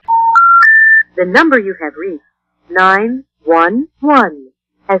The number you have reached, 911,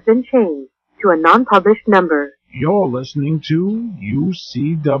 has been changed to a non-published number. You're listening to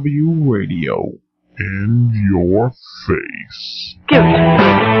UCW Radio. In your face.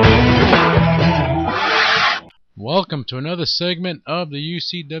 Welcome to another segment of the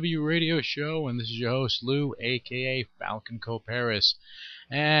UCW Radio Show, and this is your host, Lou, a.k.a. Falcon Coparis.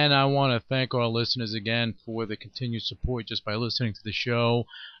 And I want to thank our listeners again for the continued support just by listening to the show.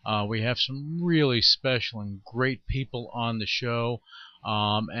 We have some really special and great people on the show,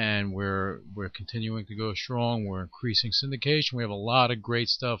 and we're continuing to go strong. We're increasing syndication. We have a lot of great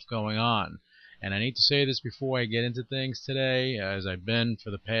stuff going on. And I need to say this before I get into things today, as I've been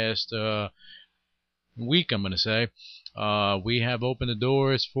for the past week, I'm going to say. We have opened the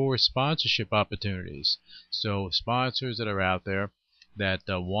doors for sponsorship opportunities. So sponsors that are out there that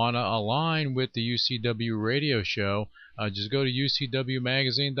want to align with the UCW radio show, just go to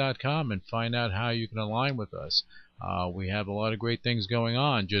ucwmagazine.com and find out how you can align with us. We have a lot of great things going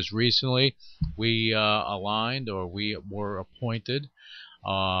on. Just recently, we aligned, or we were appointed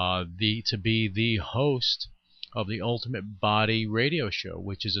to be the host of the Ultimate Body radio show,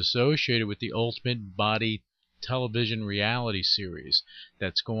 which is associated with the Ultimate Body television reality series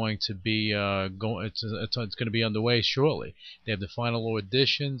that's going to be it's going to be underway shortly. They have the final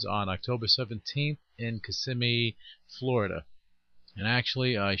auditions on October 17th in Kissimmee, Florida. And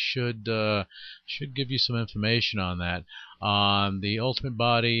actually, I should give you some information on that. The Ultimate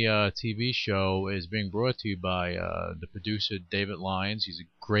Body TV show is being brought to you by the producer David Lyons. He's a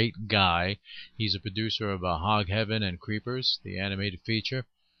great guy. He's a producer of Hog Heaven and Creepers, the animated feature.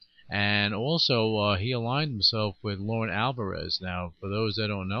 And also, he aligned himself with Lauren Alvarez. Now, for those that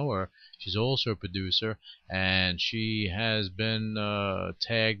don't know her, she's also a producer, and she has been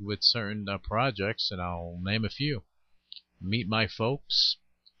tagged with certain projects, and I'll name a few. Meet My Folks,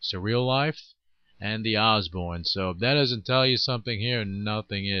 Surreal Life, and The Osbourne. So if that doesn't tell you something here,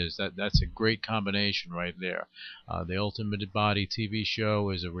 nothing is. That's a great combination right there. The Ultimate Body TV show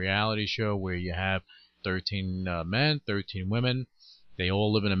is a reality show where you have 13 men, 13 women. They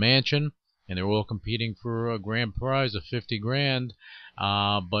all live in a mansion, and they're all competing for a grand prize of $50,000.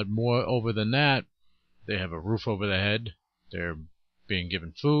 But more over than that, they have a roof over their head. They're being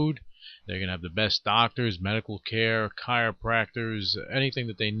given food. They're going to have the best doctors, medical care, chiropractors, anything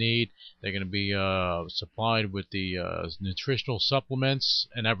that they need. They're going to be supplied with the nutritional supplements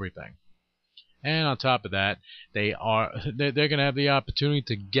and everything. And on top of that, they're going to have the opportunity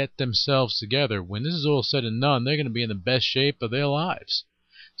to get themselves together. When this is all said and done, they're going to be in the best shape of their lives.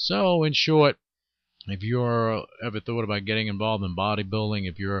 So, in short, if you're ever thought about getting involved in bodybuilding,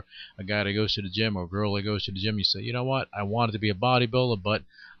 if you're a guy that goes to the gym or a girl that goes to the gym, you say, you know what, I wanted to be a bodybuilder, but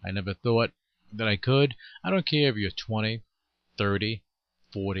I never thought that I could. I don't care if you're 20, 30,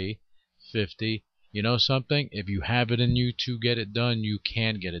 40, 50. You know something? If you have it in you to get it done, you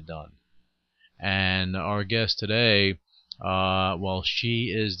can get it done. And our guest today, well,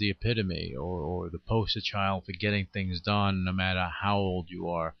 she is the epitome or the poster child for getting things done no matter how old you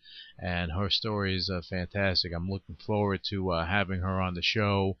are. And her story is fantastic. I'm looking forward to having her on the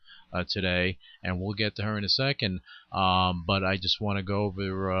show today, and we'll get to her in a second. But I just want to go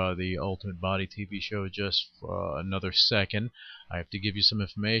over the Ultimate Body TV show just for another second. I have to give you some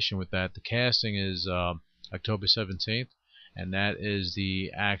information with that. The casting is October 17th. And that is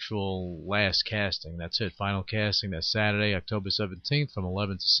the actual last casting. That's it. Final casting. That's Saturday, October 17th from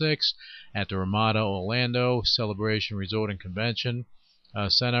 11 to 6 at the Ramada Orlando Celebration Resort and Convention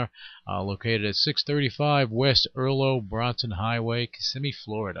Center, located at 635 West Earlo Bronson Highway, Kissimmee,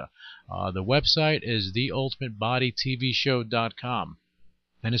 Florida. The website is theultimatebodytvshow.com.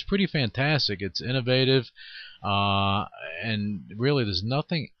 And it's pretty fantastic. It's innovative, and really there's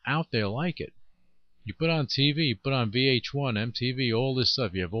nothing out there like it. You put on TV, you put on VH1, MTV, all this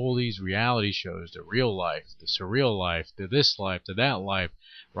stuff. You have all these reality shows, the real life, the surreal life, the this life, the that life,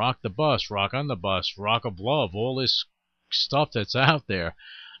 Rock the Bus, Rock on the Bus, Rock of Love, all this stuff that's out there.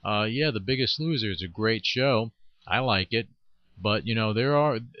 Yeah, The Biggest Loser is a great show. I like it. But,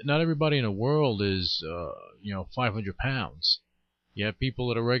 not everybody in the world is, 500 pounds. You have people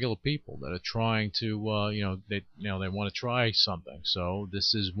that are regular people that are trying to, they want to try something. So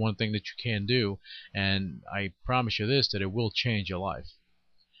this is one thing that you can do, and I promise you this, that it will change your life,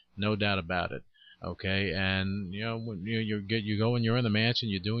 no doubt about it. Okay, and when you go and you're in the mansion,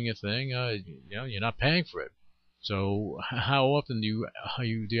 you're doing your thing. You're not paying for it. So how often do you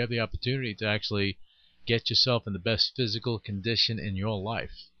have the opportunity to actually get yourself in the best physical condition in your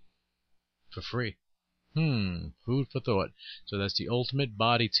life for free? Food for thought. So that's the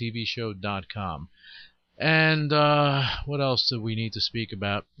ultimatebodytvshow.com. And what else do we need to speak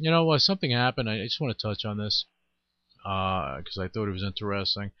about? Something happened. I just want to touch on this because I thought it was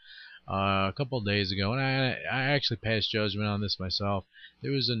interesting. A couple of days ago, and I actually passed judgment on this myself.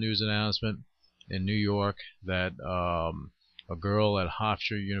 There was a news announcement in New York that a girl at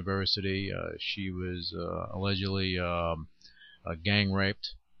Hofstra University, she was allegedly gang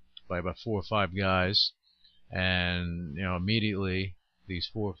raped by about 4 or 5 guys, and immediately these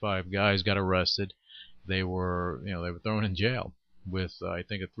 4 or 5 guys got arrested. They were thrown in jail with I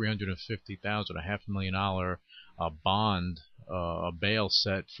think a $350,000, a $500,000 bond, a bail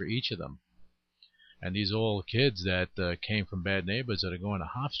set for each of them. And these are all kids that came from bad neighborhoods that are going to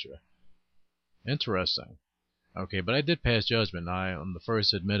Hofstra. Interesting. Okay, but I did pass judgment. I'm the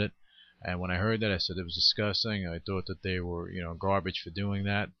first to admit it. And when I heard that, I said it was disgusting. I thought that they were, garbage for doing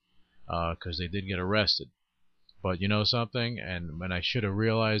that because they did get arrested. But you know something, and when I should have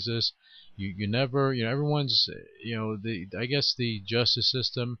realized this, you never, everyone's, I guess the justice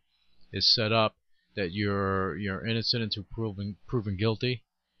system is set up that you're innocent until proven guilty.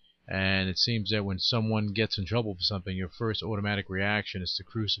 And it seems that when someone gets in trouble for something, your first automatic reaction is to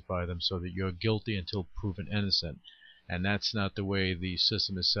crucify them so that you're guilty until proven innocent. And that's not the way the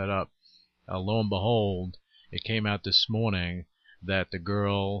system is set up. Lo and behold, it came out this morning that the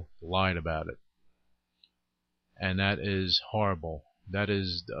girl lied about it. And that is horrible. That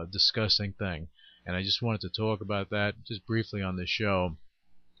is a disgusting thing. And I just wanted to talk about that just briefly on this show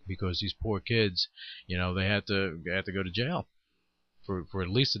because these poor kids, they had to go to jail for at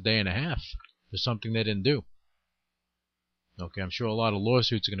least a day and a half for something they didn't do. Okay, I'm sure a lot of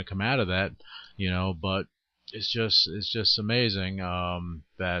lawsuits are going to come out of that, but it's just amazing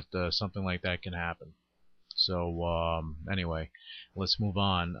that something like that can happen. So anyway, let's move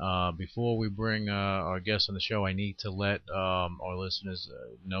on. Before we bring our guest on the show, I need to let our listeners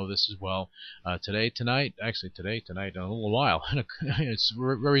know this as well. Tonight, in a little while, it's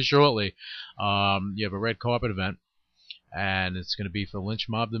very shortly, you have a red carpet event, and it's going to be for Lynch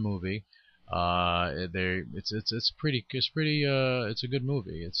Mob the movie. It's a good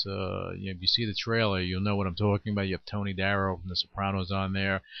movie. It's if you see the trailer, you'll know what I'm talking about. You have Tony Darrow from The Sopranos on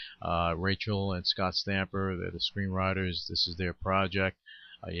there, Rachel and Scott Stamper, they're the screenwriters. This is their project.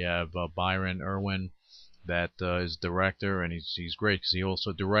 You have Byron Irwin, that is director, and he's great because he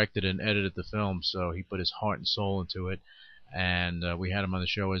also directed and edited the film, so he put his heart and soul into it. And we had him on the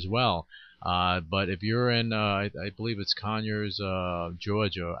show as well. But if you're in, I believe it's Conyers,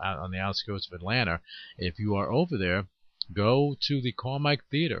 Georgia, out on the outskirts of Atlanta, if you are over there, go to the Carmike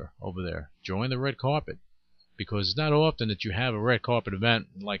Theater over there. Join the red carpet. Because it's not often that you have a red carpet event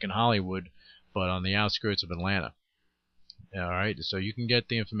like in Hollywood, but on the outskirts of Atlanta. Alright, so you can get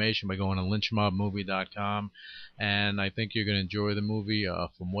the information by going to lynchmobmovie.com, and I think you're going to enjoy the movie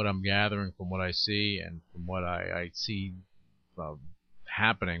from what I'm gathering, from what I see, and from what I see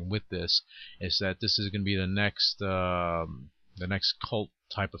happening with this, is that this is going to be the next cult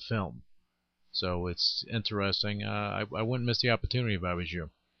type of film. So it's interesting. I wouldn't miss the opportunity if I was you.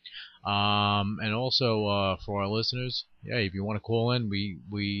 And also for our listeners, if you want to call in,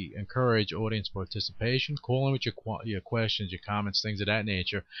 we encourage audience participation. Call in with your questions, your comments, things of that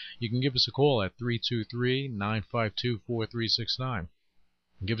nature. You can give us a call at 323-952-4369.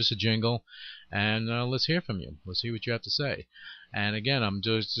 Give us a jingle, and let's hear from you. Let's see what you have to say. And again, I'm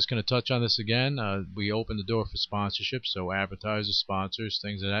just going to touch on this again. We open the door for sponsorships, so advertisers, sponsors,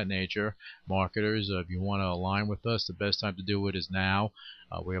 things of that nature, marketers. If you want to align with us, the best time to do it is now.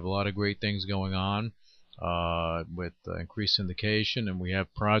 We have a lot of great things going on with increased syndication, and we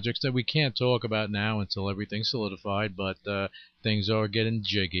have projects that we can't talk about now until everything's solidified, but things are getting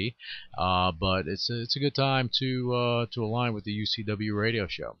jiggy. But it's a good time to align with the UCW radio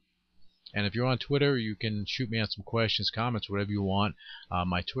show. And if you're on Twitter, you can shoot me out some questions, comments, whatever you want.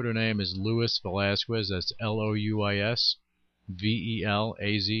 My Twitter name is Louis Velazquez. That's Louis Velazquez.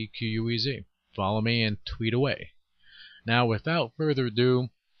 Follow me and tweet away. Now, without further ado,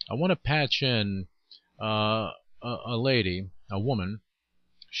 I want to patch in a lady, a woman.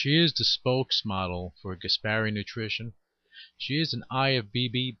 She is the spokesmodel for Gaspari Nutrition. She is an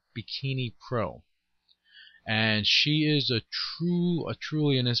IFBB Bikini Pro. And she is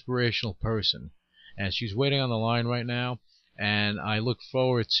truly an inspirational person. And she's waiting on the line right now. And I look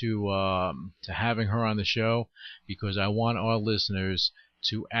forward to having her on the show because I want our listeners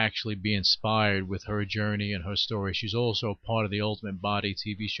to actually be inspired with her journey and her story. She's also part of the Ultimate Body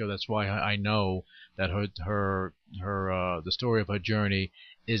TV show. That's why I know that the story of her journey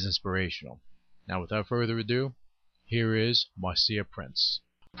is inspirational. Now, without further ado, here is Marzia Prince.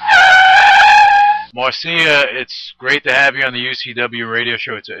 Marcia, it's great to have you on the UCW radio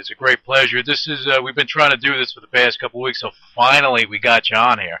show. It's a great pleasure. This is we've been trying to do this for the past couple of weeks, so finally we got you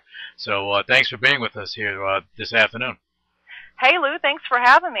on here. So thanks for being with us here this afternoon. Hey, Lou, thanks for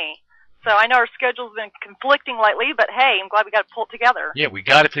having me. So I know our schedule's been conflicting lately, but hey, I'm glad we got it pulled together. Yeah, we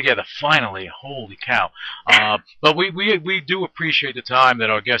got it together finally. Holy cow! But we do appreciate the time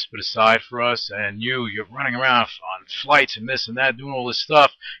that our guests put aside for us, and you're running around on flights and this and that, doing all this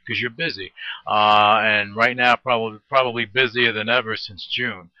stuff because you're busy. And right now, probably busier than ever since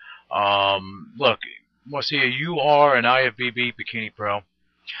June. Look, Marcia, you are an IFBB Bikini Pro.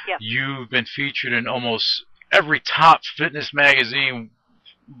 Yep. You've been featured in almost every top fitness magazine,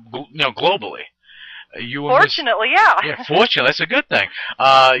 globally. You were Fortunately, yeah. Yeah, fortunately, that's a good thing.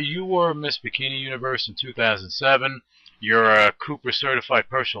 You were Miss Bikini Universe in 2007. You're a Cooper certified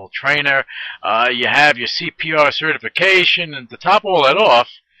personal trainer. You have your CPR certification, and to top all that off,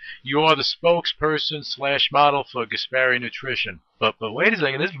 you are the spokesperson / model for Gaspari Nutrition. But wait a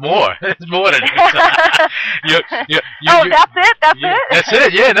second, there's more. There's more than that. That's it? That's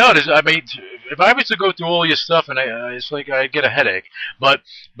it, yeah. No, I mean, if I was to go through all your stuff, and it's like I'd get a headache. But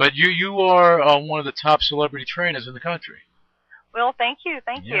you are one of the top celebrity trainers in the country. Well, thank you.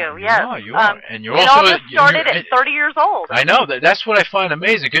 Yeah, Yes. you are. And you're it also... all just started at 30 years old. I know. That's what I find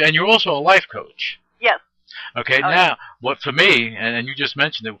amazing. And you're also a life coach. Yes. Okay, now, what for me, and you just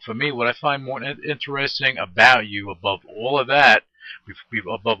mentioned it, for me, what I find more interesting about you, above all of that,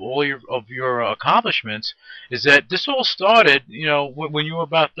 above all of your accomplishments, is that this all started, when you were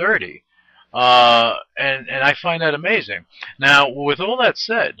about 30. And I find that amazing. Now, with all that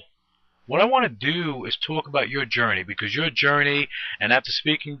said, what I want to do is talk about your journey, because your journey, and after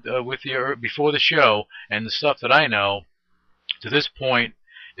speaking with you before the show, and the stuff that I know, to this point,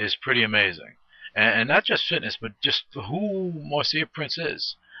 is pretty amazing. And not just fitness, but just who Marcia Prince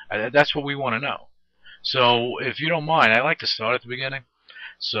is. That's what we want to know. So, if you don't mind, I like to start at the beginning.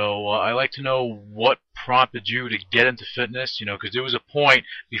 So, I like to know what prompted you to get into fitness, because there was a point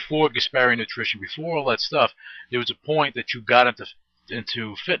before Gaspari Nutrition, before all that stuff, there was a point that you got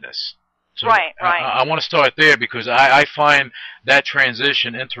into fitness. So right. I want to start there because I find that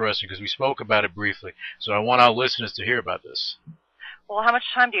transition interesting because we spoke about it briefly. So I want our listeners to hear about this. Well, how much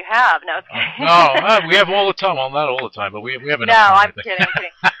time do you have? No, we have all the time. Well, not all the time, but we have enough no, time. I'm kidding.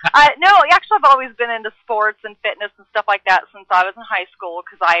 No, actually, I've always been into sports and fitness and stuff like that since I was in high school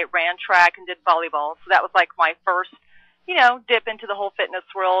because I ran track and did volleyball. So that was like my first, dip into the whole fitness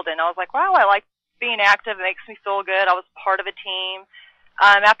world. And I was like, wow, I like being active. It makes me feel good. I was part of a team.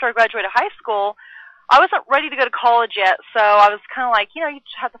 After I graduated high school, I wasn't ready to go to college yet. So I was kind of like, you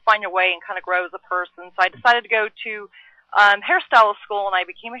just have to find your way and kind of grow as a person. So I decided to go to hairstylist school, and I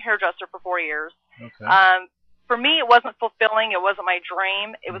became a hairdresser for 4 years. Okay. For me, it wasn't fulfilling. It wasn't my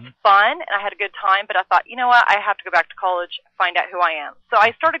dream. It was fun, and I had a good time, but I thought, you know what, I have to go back to college and find out who I am. So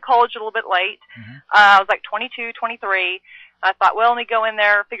I started college a little bit late. I was like 22, 23. I thought, well, let me go in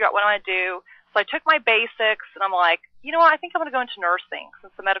there, figure out what I want to do. So I took my basics, and I'm like, you know what, I think I'm going to go into nursing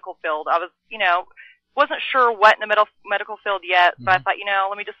since the medical field. I was, wasn't sure what in the medical field yet, but I thought,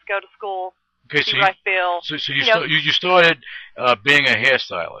 let me just go to school. Okay, see what I feel. So you started being a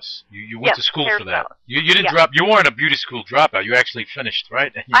hairstylist. You went to school for that. You didn't drop. You weren't a beauty school dropout. You actually finished,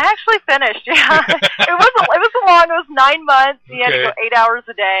 right? I actually finished. Yeah, it was long. It was 9 months. You had to go 8 hours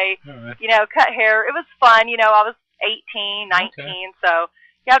a day. Right. Cut hair. It was fun. I was 18, 19, so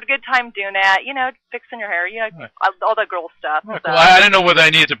you had a good time doing that. Fixing your hair. Right. All that girl stuff. Right, so. Well, I didn't know whether I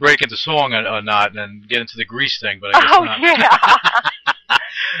needed to break into song or not and get into the grease thing, but I guess not. Yeah.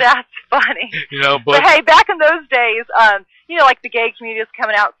 That's funny. But hey, back in those days, like the gay community was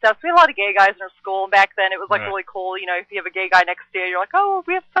coming out and stuff. So we had a lot of gay guys in our school, and back then it was like really cool. If you have a gay guy next to you, you're like, oh,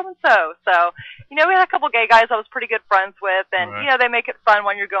 we have so and so. So, we had a couple of gay guys I was pretty good friends with, and they make it fun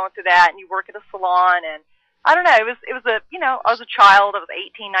when you're going through that, and you work at a salon, and I don't know. It was I was a child. I was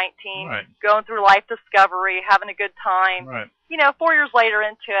 18, 19, going through life discovery, having a good time. Right. 4 years later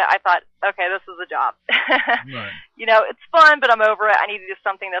into it, I thought, okay, this is a job. It's fun, but I'm over it. I need to do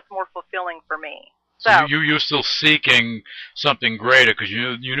something that's more fulfilling for me. So you're still seeking something greater because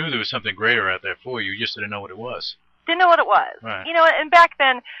you knew there was something greater out there for you. You just didn't know what it was. Didn't know what it was. Right. And back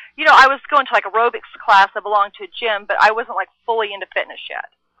then, I was going to like aerobics class. I belonged to a gym, but I wasn't like fully into fitness yet.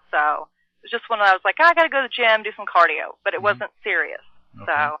 So it was just when I was like, I got to go to the gym, do some cardio, but it wasn't serious.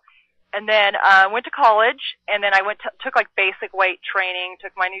 Okay. So. And then went to college, and then I took like basic weight training,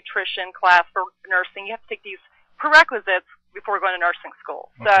 took my nutrition class for nursing. You have to take these prerequisites before going to nursing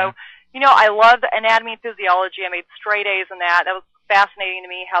school. Okay. So, I love the anatomy and physiology. I made straight A's in that. That was fascinating to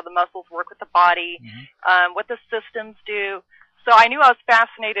me, how the muscles work with the body, what the systems do. So I knew I was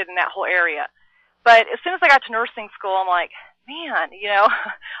fascinated in that whole area. But as soon as I got to nursing school, I'm like, man, I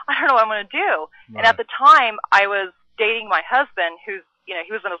don't know what I'm going to do. Right. And at the time, I was dating my husband, who's,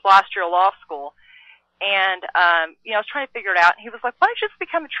 he was in his last year of law school. And, I was trying to figure it out. And he was like, why don't you just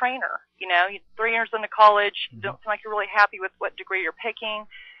become a trainer? You're 3 years into college. You don't seem like you're really happy with what degree you're picking.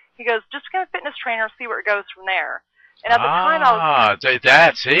 He goes, just become a fitness trainer and see where it goes from there. And at the time, I was...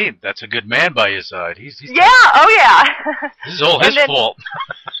 that's a good man by your side. He's yeah, oh yeah. This is all his fault.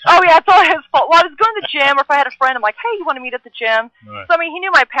 Oh yeah, it's all his fault. Well, I was going to the gym, or if I had a friend, I'm like, hey, you want to meet at the gym? Right. So, he knew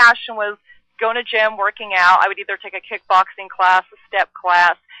my passion was going to gym, working out. I would either take a kickboxing class, a step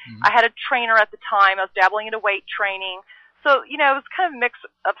class. I had a trainer at the time. I was dabbling into weight training. So, it was kind of a mix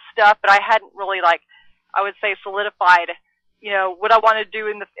of stuff, but I hadn't really, I would say, solidified what I wanted to do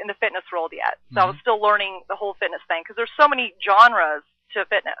in the fitness world yet. So I was still learning the whole fitness thing, because there's so many genres to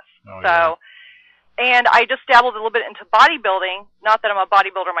fitness. And I just dabbled a little bit into bodybuilding. Not that I'm a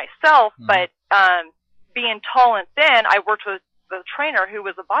bodybuilder myself, but being tall and thin, I worked with a trainer who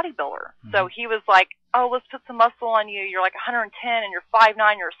was a bodybuilder. So he was like, oh, let's put some muscle on you. You're like 110 and you're 5'9",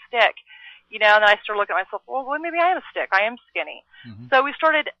 you're a stick. And then I started looking at myself, well, maybe I am a stick. I am skinny. So we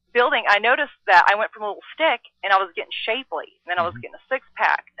started building. I noticed that I went from a little stick, and I was getting shapely. And then I was getting a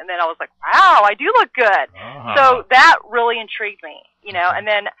six-pack. And then I was like, wow, I do look good. So that really intrigued me, And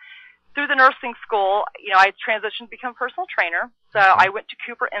then through the nursing school, I transitioned to become a personal trainer. So I went to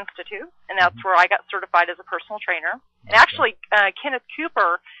Cooper Institute, and that's where I got certified as a personal trainer. And actually, Kenneth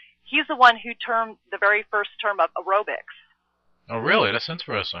Cooper, he's the one who termed the very first term of aerobics. Oh, really? That's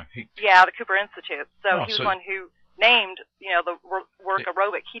interesting. Yeah, the Cooper Institute. So he was the one who named, the work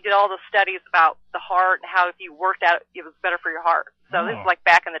aerobic. He did all the studies about the heart and how if you worked out, it was better for your heart. So this is like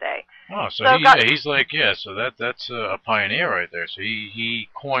back in the day. Oh, so he's like, so that's a pioneer right there. So he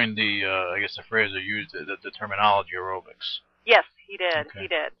coined the, I guess the phrase, or used the terminology aerobics. Yes, he did. Okay. He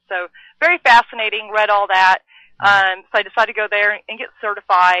did. So very fascinating. Read all that. So I decided to go there and get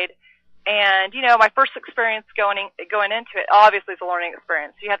certified. And, my first experience going into it, obviously it's a learning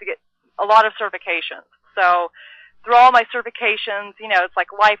experience. You have to get a lot of certifications. So through all my certifications, it's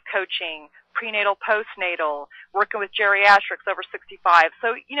like life coaching, prenatal, postnatal, working with geriatrics over 65.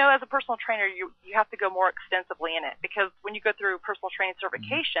 So, as a personal trainer, you have to go more extensively in it, because when you go through personal training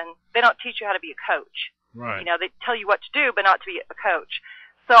certification, they don't teach you how to be a coach. Right. They tell you what to do, but not to be a coach.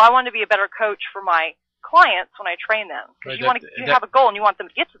 So I wanted to be a better coach for my clients when I train them, because you have a goal and you want them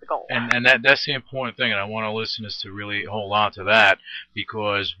to get to the goal. And that's the important thing, and I want our listeners to really hold on to that,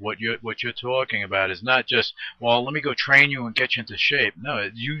 because what you're talking about is not just, well, let me go train you and get you into shape. No,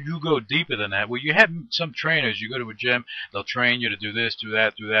 you go deeper than that. Well, you have some trainers, you go to a gym, they'll train you to do this, do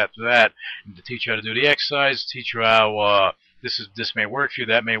that, and to teach you how to do the exercise, teach you how this may work for you,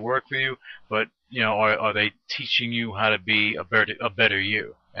 that may work for you, but are they teaching you how to be a better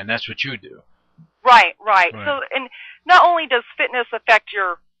you? And that's what you do. Right. So, and not only does fitness affect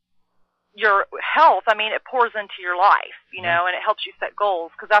your health, it pours into your life, and it helps you set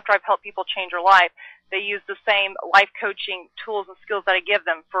goals. Because after I've helped people change their life, they use the same life coaching tools and skills that I give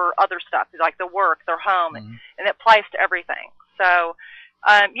them for other stuff, like their work, their home, and it applies to everything. So,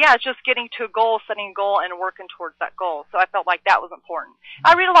 it's just getting to a goal, setting a goal, and working towards that goal. So I felt like that was important.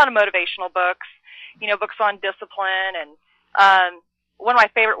 I read a lot of motivational books, books on discipline, and one of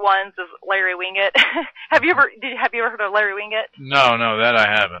my favorite ones is Larry Winget. Have you ever heard of Larry Winget? No, that I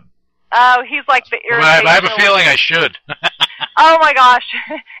haven't. Oh, he's like the irritational... I have a feeling I should. Oh my gosh.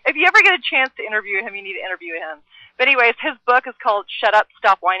 If you ever get a chance to interview him, you need to interview him. But anyways, his book is called Shut Up,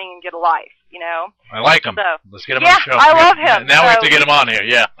 Stop Whining, and Get a Life, I like him. So, let's get him on the show. I love him. Now we have to get him on here,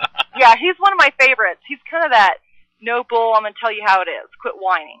 yeah. Yeah, he's one of my favorites. He's kind of that, no bull, I'm going to tell you how it is. Quit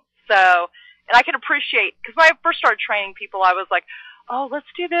whining. So, and I can appreciate, because when I first started training people, I was like, oh, let's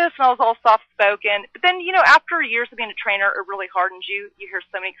do this, and I was all soft-spoken. But then, after years of being a trainer, it really hardens you. You hear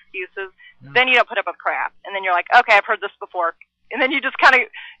so many excuses. Yeah. Then you don't put up with crap. And then you're like, okay, I've heard this before. And then you just kind of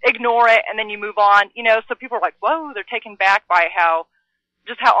ignore it, and then you move on. So people are like, whoa, they're taken back by how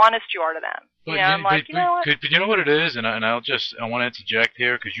honest you are to them. I'm like, you know what? But you know what it is, and I want to interject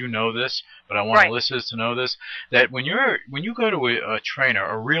here, because you know this, but I want listeners to know this, that when you go to a trainer,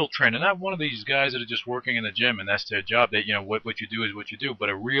 a real trainer, not one of these guys that are just working in the gym and that's their job, that what you do is what you do, but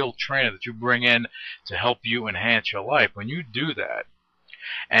a real trainer that you bring in to help you enhance your life, when you do that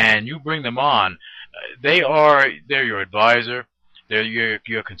and you bring them on, they're your advisor, they're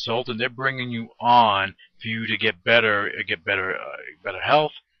your consultant, they're bringing you on for you to get better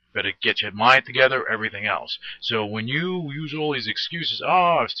health, better get your mind together, everything else. So when you use all these excuses, oh,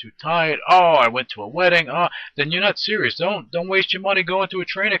 I was too tired, oh, I went to a wedding, then you're not serious. Don't waste your money going to a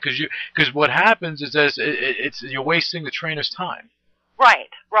trainer, because what happens is you're wasting the trainer's time. Right.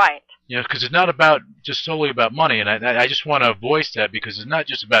 You know, because it's not about just solely about money, and I just want to voice that, because it's not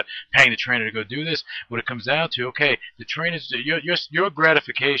just about paying the trainer to go do this. What it comes down to, okay, the trainers, your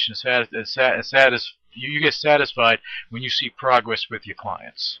gratification you get satisfied when you see progress with your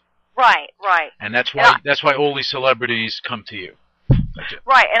clients. Right, right. And that's why all these celebrities come to you.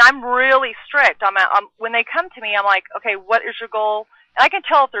 Right, and I'm really strict. When they come to me, I'm like, okay, what is your goal? And I can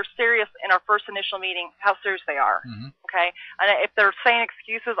tell if they're serious in our first initial meeting how serious they are. Okay, and if they're saying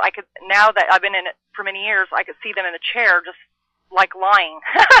excuses, now that I've been in it for many years, I could see them in the chair just like lying,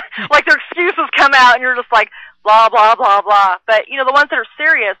 like their excuses come out, and you're just like blah blah blah blah. But the ones that are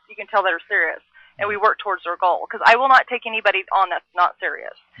serious, you can tell they're serious, and we work towards their goal. Because I will not take anybody on that's not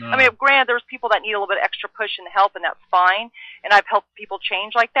serious. No. I mean, granted, there's people that need a little bit of extra push and help, and that's fine. And I've helped people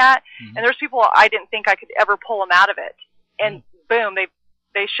change like that. And there's people I didn't think I could ever pull them out of it, and boom,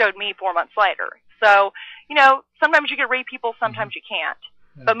 they showed me 4 months later. So, sometimes you can read people, sometimes you can't.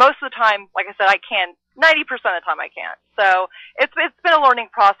 But most of the time, like I said, I can. 90% of the time I can't. So it's been a learning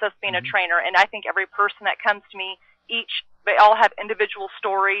process being a trainer, and I think every person that comes to me, they all have individual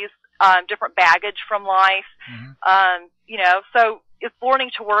stories, different baggage from life. So it's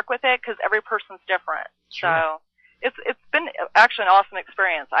learning to work with it, because every person's different. Sure. So it's been actually an awesome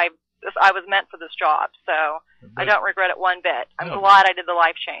experience. I was meant for this job, so I don't regret it one bit. I'm glad I did the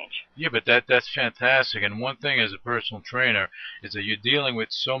life change. Yeah, but that's fantastic. And one thing as a personal trainer is that you're dealing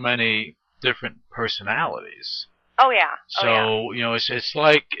with so many different personalities. Oh yeah. So it's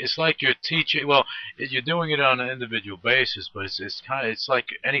like you're teaching. Well, you're doing it on an individual basis, but it's like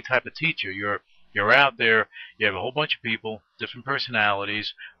any type of teacher. You're out there. You have a whole bunch of people, different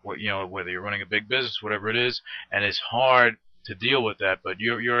personalities. Whether you're running a big business, whatever it is, and it's hard to deal with that, but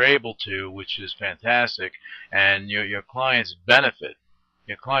you're able to, which is fantastic, and your clients benefit.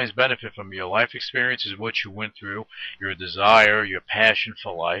 Your clients benefit from your life experiences, what you went through, your desire, your passion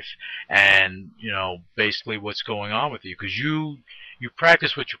for life, and basically what's going on with you, because you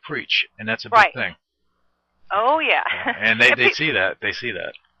practice what you preach, and that's a big thing. Oh yeah. And they see that. They see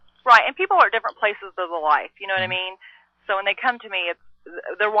that. Right, and people are at different places of the life. You know what I mean? So when they come to me,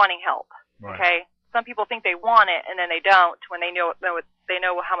 they're wanting help. Right. Okay. Some people think they want it, and then they don't when they know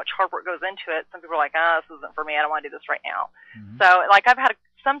how much hard work goes into it. Some people are like, this isn't for me. I don't want to do this right now. So, like, I've had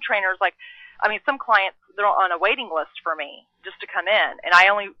some trainers, some clients, they're on a waiting list for me just to come in. And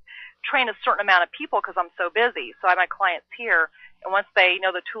I only train a certain amount of people because I'm so busy. So I have my clients here, and once they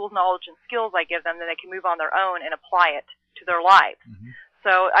know the tools, knowledge, and skills I give them, then they can move on their own and apply it to their life.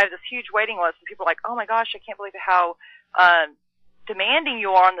 So I have this huge waiting list, and people are like, oh, my gosh, I can't believe how demanding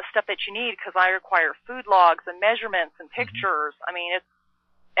you are on the stuff that you need, because I require food logs and measurements and pictures. I mean, it's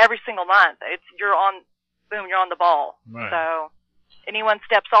every single month. You're on the ball. Right. So anyone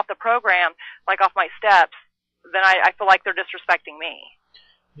steps off the program, like off my steps, then I feel like they're disrespecting me.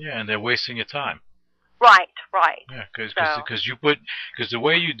 Yeah, and they're wasting your time. Right. Yeah, because the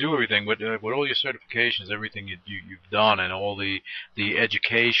way you do everything with all your certifications, everything you've done, and all the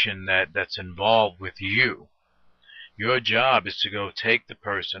education that's involved with you. Your job is to go take the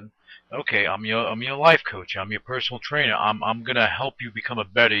person. Okay, I'm your life coach. I'm your personal trainer. I'm gonna help you become a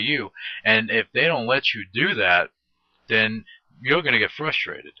better you. And if they don't let you do that, then you're gonna get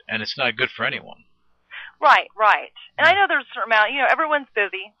frustrated, and it's not good for anyone. Right. And I know there's a certain amount. Everyone's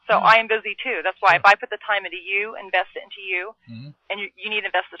busy, so I am busy too. That's why if I put the time into you, invest it into you, and you need to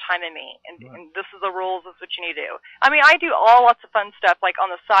invest the time in me. And this is the rules. This is what you need to do. I mean, I do lots of fun stuff, like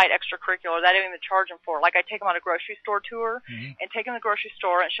on the side, extracurricular, that I don't even charge them for. Like I take them on a grocery store tour, and take them to the grocery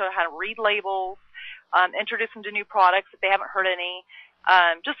store and show them how to read labels, introduce them to new products if they haven't heard any,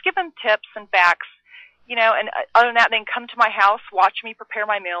 just give them tips and facts. And other than that, then come to my house, watch me prepare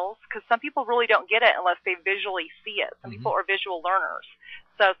my meals, because some people really don't get it unless they visually see it. Some people are visual learners.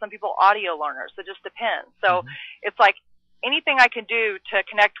 So some people audio learners. It just depends. So it's like anything I can do to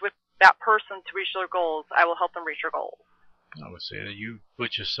connect with that person to reach their goals, I will help them reach their goals. I would say that you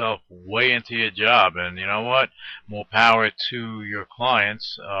put yourself way into your job, and you know what? More power to your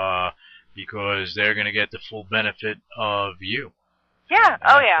clients, because they're going to get the full benefit of you. Yeah.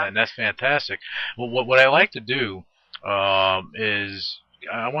 And that's fantastic. Well, what I like to do is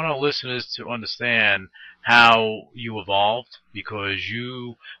I want our listeners to understand how you evolved, because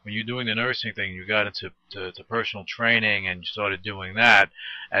when you're doing the nursing thing, you got into personal training and you started doing that.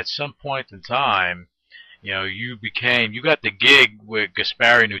 At some point in time, you got the gig with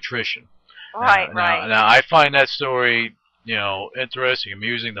Gaspari Nutrition. Right. Now I find that story interesting,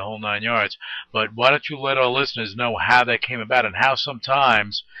 amusing, the whole 9 yards. But why don't you let our listeners know how that came about, and how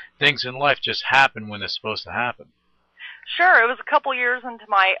sometimes things in life just happen when they're supposed to happen? Sure. It was a couple years into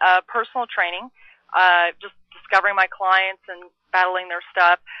my personal training, just discovering my clients and battling their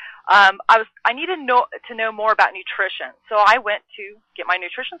stuff. I needed to know more about nutrition, so I went to get my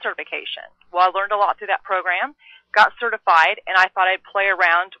nutrition certification. Well, I learned a lot through that program, got certified, and I thought I'd play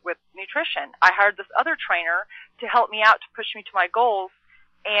around with nutrition. I hired this other trainer to help me out to push me to my goals.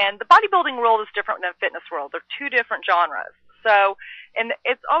 And the bodybuilding world is different than the fitness world. They're two different genres. So, and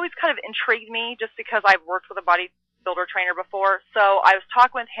it's always kind of intrigued me just because I've worked with a bodybuilder trainer before. So I was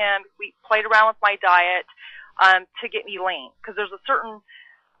talking with him. We played around with my diet to get me lean, because there's a certain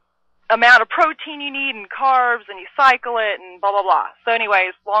amount of protein you need and carbs, and you cycle it and blah, blah, blah. So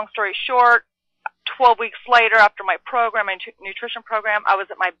anyways, long story short, 12 weeks later after my program, my nutrition program, I was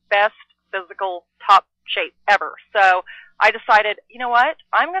at my best physical top shape ever. So I decided, you know what,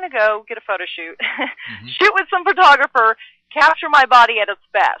 I'm going to go get a photo shoot, shoot with some photographer, capture my body at its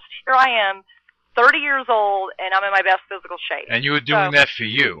best. Here I am, 30 years old, and I'm in my best physical shape. And you were doing that for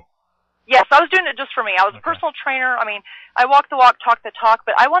you? Yes, I was doing it just for me. I was a personal trainer. I mean, I walk the walk, talk the talk,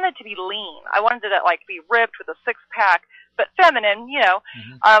 but I wanted to be lean. I wanted to, like, be ripped with a six-pack, but feminine, you know.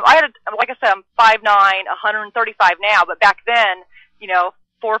 I had, like I said, I'm 5'9", 135 now, but back then, you know,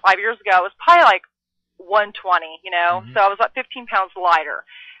 4 or 5 years ago, it was probably like 120, you know. So I was like 15 pounds lighter.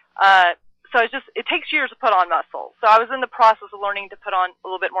 So it's just, it takes years to put on muscle. So I was in the process of learning to put on a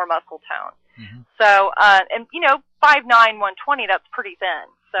little bit more muscle tone. So, and, you know, 5'9", 120, that's pretty thin.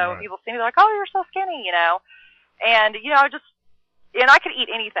 So people see me like, oh, you're so skinny, you know. And, you know, and I could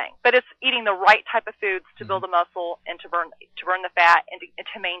eat anything, but it's eating the right type of foods to build the muscle and to burn the fat and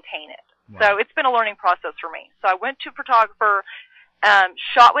to maintain it. So it's been a learning process for me. So I went to a photographer,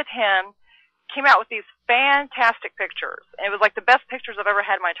 shot with him, came out with these fantastic pictures. And it was like the best pictures I've ever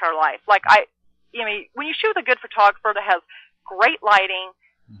had in my entire life. Like you know, when you shoot with a good photographer that has great lighting,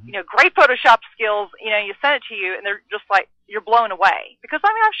 you know, great Photoshop skills, you know, you send it to you and they're just like, you're blown away. Because,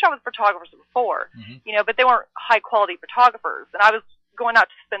 I mean, I've shot with photographers before, you know, but they weren't high-quality photographers. And I was going out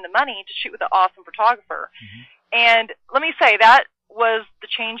to spend the money to shoot with an awesome photographer. And let me say, that was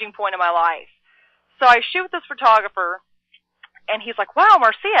the changing point of my life. So I shoot with this photographer, and he's like, wow,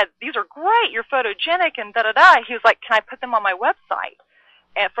 Marzia, these are great. You're photogenic and da-da-da. He was like, can I put them on my website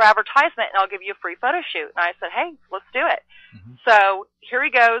and for advertisement, and I'll give you a free photo shoot? And I said, hey, let's do it. So here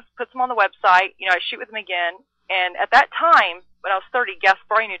he goes, puts them on the website. You know, I shoot with him again. And at that time, when I was 30,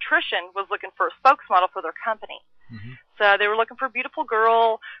 Gasparri Nutrition was looking for a spokesmodel for their company. So they were looking for a beautiful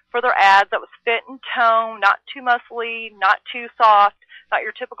girl for their ads that was fit and toned, not too muscly, not too soft, not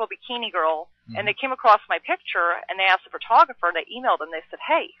your typical bikini girl. And they came across my picture, and they asked the photographer, and they emailed them. They said,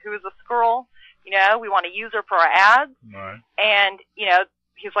 hey, who is this girl? You know, we want to use her for our ads. And, you know,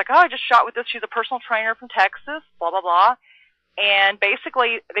 he's like, oh, I just shot with this. She's a personal trainer from Texas, blah, blah, blah. And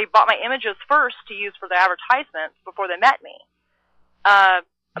basically, they bought my images first to use for the advertisements before they met me.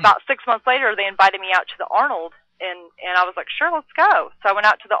 About 6 months later, they invited me out to the Arnold, and I was like, sure, let's go. So I went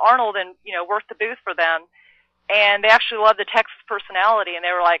out to the Arnold and, you know, worked the booth for them. And they actually loved the Texas personality, and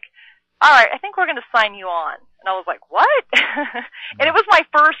they were like, all right, I think we're going to sign you on. And I was like, what? And it was my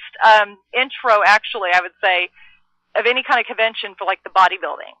first intro, actually, I would say, of any kind of convention for, like, the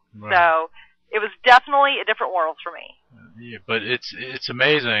bodybuilding. So it was definitely a different world for me. Yeah, but it's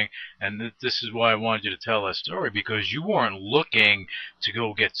amazing, and this is why I wanted you to tell that story, because you weren't looking to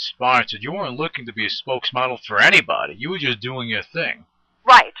go get sponsored. You weren't looking to be a spokesmodel for anybody. You were just doing your thing.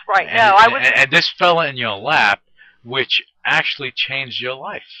 Right. I was. And this fell in your lap, which actually changed your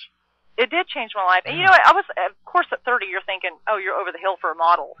life. It did change my life. And, you know, I was, of course, at 30, you're thinking, oh, you're over the hill for a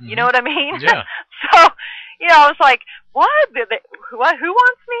model. You know what I mean? Yeah. So, you know, I was like, what? Who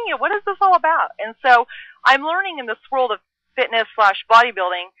wants me? What is this all about? And so I'm learning in this world of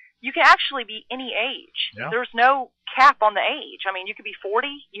fitness/bodybuilding, you can actually be any age. There's no cap on the age. I mean, you could be 40,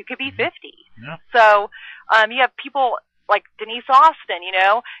 you could be 50. So you have people like Denise Austin, you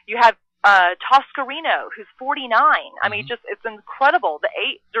know, you have Toscarino, who's 49. I mean, it's incredible. The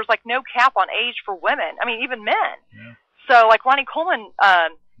age, there's like no cap on age for women. I mean, even men. So like Ronnie Coleman,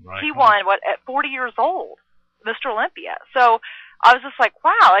 he won at 40 years old, Mr. Olympia. So I was just like,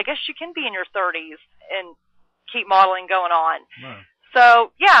 wow, I guess you can be in your 30s and keep modeling going on.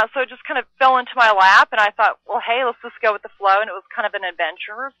 So yeah, so it just kind of fell into my lap, and I thought, well, hey, let's just go with the flow, and it was kind of an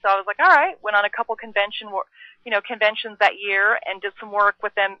adventure. So I was like, all right, went on a couple conventions that year and did some work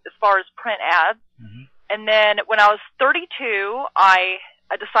with them as far as print ads. And then when I was 32, I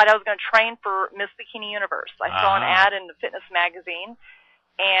decided I was going to train for Miss Bikini Universe. I saw an ad in the fitness magazine,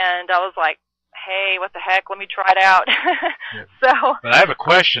 and I was like, hey, what the heck, let me try it out. But I have a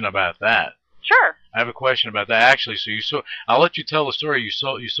question about that. Sure. I have a question about that, actually. So I'll let you tell the story. You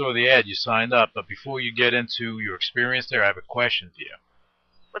saw the ad, you signed up, but before you get into your experience there, I have a question for you.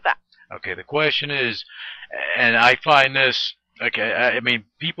 What's that? Okay, the question is, and I find this Okay, I mean,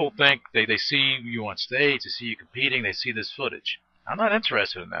 people think they see you on stage, they see you competing, they see this footage. I'm not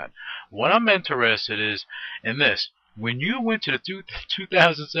interested in that. What I'm interested is in this. When you went to the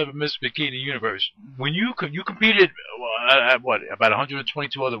 2007 Miss Bikini Universe, when you competed, what, about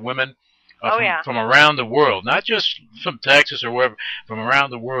 122 other women from around the world, not just from Texas or wherever, from around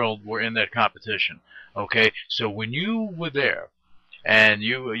the world were in that competition. Okay, so when you were there, and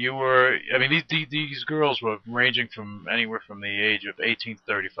you were, I mean, these girls were ranging from anywhere from the age of 18 to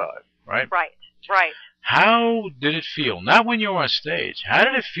 35, right? Right. How did it feel? Not when you were on stage. How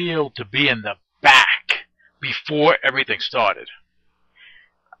did it feel to be in the back before everything started?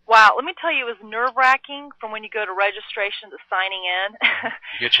 Wow, let me tell you, it was nerve-wracking from when you go to registration to signing in.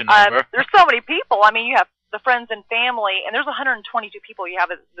 You get your number. There's so many people. I mean, you have the friends and family, and there's 122 people you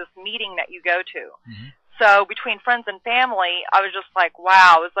have at this meeting that you go to. Mm-hmm. So between friends and family, I was just like,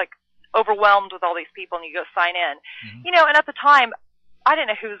 wow, it was like overwhelmed with all these people, and you go sign in. Mm-hmm. You know, and at the time, I didn't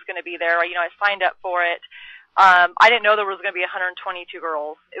know who was going to be there. You know, I signed up for it. I didn't know there was going to be 122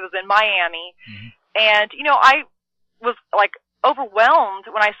 girls. It was in Miami. Mm-hmm. And, you know, I was like overwhelmed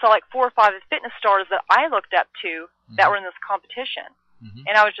when I saw like 4 or 5 fitness stars that I looked up to that were in this competition. Mm-hmm.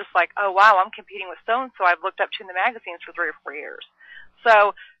 And I was just like, oh, wow, I'm competing with so-and-so I've looked up to in the magazines for 3 or 4 years.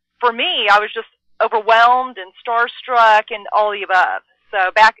 So for me, I was just overwhelmed and starstruck and all the above. So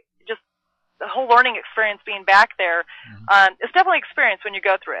just the whole learning experience being back there, it's definitely an experience when you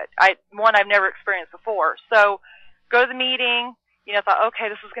go through it. One I've never experienced before. So go to the meeting, you know, thought, okay,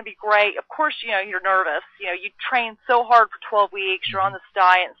 this is going to be great. Of course, you know, you're nervous. You know, you train so hard for 12 weeks, you're on this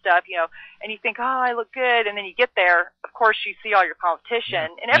diet and stuff, you know, and you think, oh, I look good. And then you get there, of course, you see all your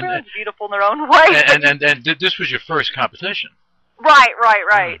competition, and everyone's beautiful in their own way. And this was your first competition. Right.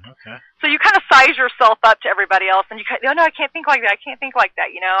 Okay. So you kind of size yourself up to everybody else, and you kind of, oh, no, I can't think like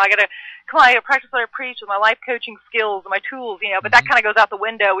that. You know, I gotta practice what I preach with my life coaching skills and my tools, you know, but that kind of goes out the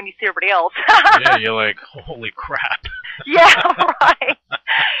window when you see everybody else. Yeah, you're like, holy crap. Yeah, right.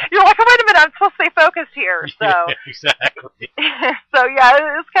 You're like, oh, wait a minute, I'm supposed to stay focused here. So yeah, exactly. So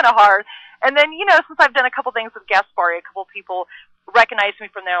yeah, it's kind of hard. And then, you know, since I've done a couple things with Gaspari, a couple people recognized me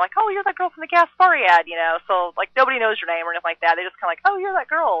from there, like, oh, you're that girl from the Gaspari ad, you know. So, like, nobody knows your name or anything like that. They just kind of like, oh, you're that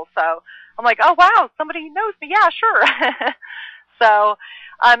girl. So I'm like, oh, wow, somebody knows me. Yeah, sure. So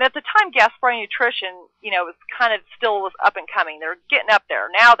at the time, Gaspari Nutrition, you know, was kind of still was up and coming. They're getting up there.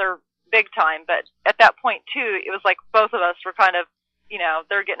 Now they're big time. But at that point, too, it was like both of us were kind of, you know,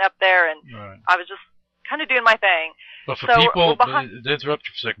 they're getting up there. And I was just kind of doing my thing. But for people, to interrupt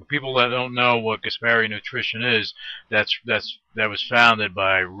you for a second, people that don't know what Gaspari Nutrition is, that was founded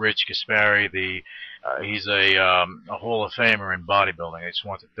by Rich Gaspari. He's a Hall of Famer in bodybuilding. I just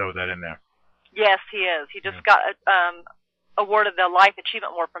wanted to throw that in there. Yes, he is. He just got awarded the Life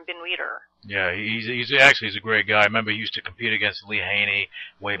Achievement Award from Ben Weider. Yeah, he's a great guy. I remember he used to compete against Lee Haney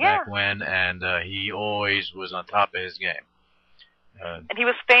way back when, and he always was on top of his game. And he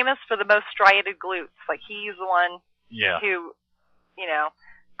was famous for the most striated glutes. Like, he's the one who, you know,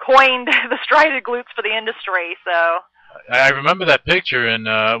 coined the striated glutes for the industry. So I remember that picture in,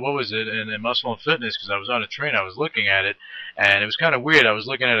 what was it, in Muscle and Fitness, because I was on a train, I was looking at it, and it was kind of weird. I was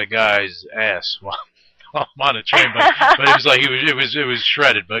looking at a guy's ass while I'm on a train, but it was like, it was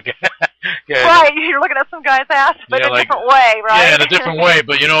shredded, but right, you're looking at some guy's ass, but in a different way, right? Yeah, in a different way,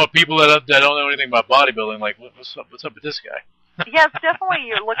 but you know, people that don't know anything about bodybuilding, like, what's up with this guy? Yes, definitely.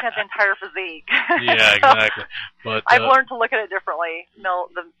 You're looking at the entire physique. Yeah, exactly. But I've learned to look at it differently.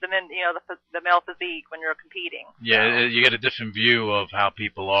 The men, you know, the male physique when you're competing. Yeah, you get a different view of how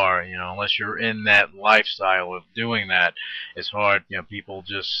people are. You know, unless you're in that lifestyle of doing that, it's hard. You know, people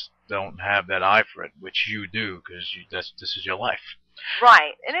just don't have that eye for it, which you do, because this is your life.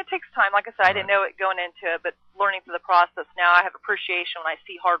 Right, and it takes time. Like I said, I didn't know it going into it, but learning through the process, now I have appreciation when I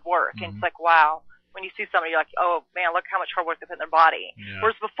see hard work, and it's like, wow. When you see somebody, you're like, oh, man, look how much hard work they put in their body. Yeah.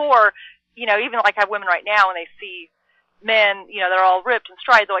 Whereas before, you know, even like I have women right now, when they see men, you know, they're all ripped and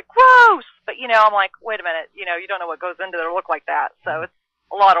strides, they're like, gross! But, you know, I'm like, wait a minute, you know, you don't know what goes into their look like that. So it's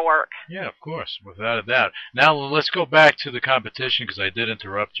a lot of work. Yeah, of course, without a doubt. Now, let's go back to the competition, because I did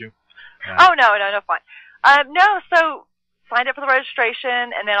interrupt you. Oh, no, fine. So signed up for the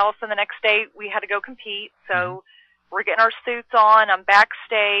registration, and then all of a sudden the next day we had to go compete. So we're getting our suits on. I'm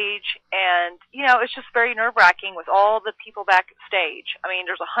backstage, and, you know, it's just very nerve-wracking with all the people backstage. I mean,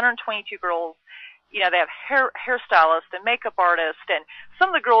 there's 122 girls. You know, they have hairstylists and makeup artists, and some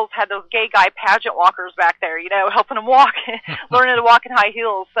of the girls had those gay guy pageant walkers back there, you know, helping them walk, learning to walk in high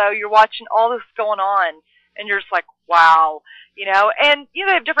heels. So you're watching all this going on, and you're just like, wow, you know. And, you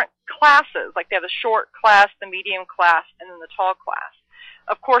know, they have different classes. Like, they have the short class, the medium class, and then the tall class.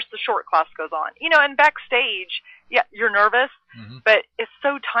 of course, the short class goes on. And backstage, yeah, you're nervous, but it's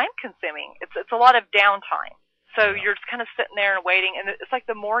so time-consuming. It's a lot of downtime. So you're just kind of sitting there and waiting, and it's like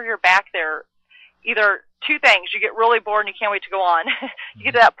the more you're back there, either two things: you get really bored and you can't wait to go on. You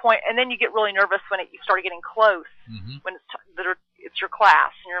get to that point, and then you get really nervous when you start getting close, when it's your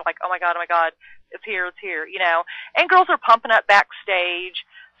class, and you're like, oh my god, it's here, And girls are pumping up backstage.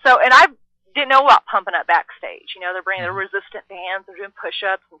 So, and I didn't know about pumping up backstage. They're bringing their resistant bands, they're doing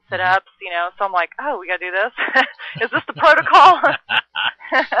push-ups and sit-ups, So I'm like, oh, we gotta do this? Is this the protocol?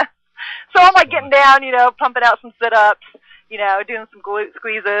 So I'm like getting down, pumping out some sit-ups, doing some glute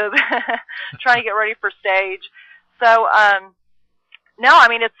squeezes, trying to get ready for stage. So, no, I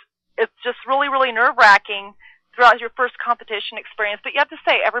mean, it's just really, really nerve-wracking throughout your first competition experience. But you have to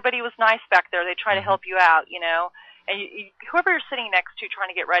say, everybody was nice back there. They try to help you out, and whoever you're sitting next to trying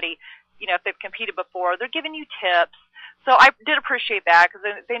to get ready, if they've competed before, they're giving you tips. So I did appreciate that, because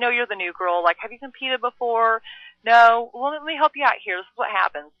they know you're the new girl. Like, have you competed before? No. Well, let me help you out here. This is what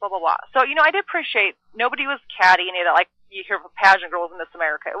happens, blah, blah, blah. So, I did appreciate nobody was catty, any of that, like you hear of pageant girls in Miss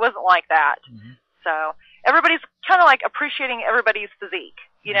America. It wasn't like that. So everybody's kind of like appreciating everybody's physique,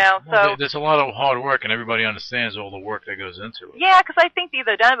 Well, so there's a lot of hard work, and everybody understands all the work that goes into it. Yeah, because I think they've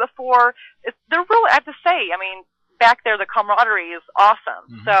either done it before. They're really, I have to say, I mean, back there, the camaraderie is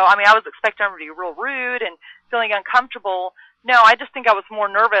awesome. So, I mean, I was expecting them to be real rude and feeling uncomfortable. No, I just think I was more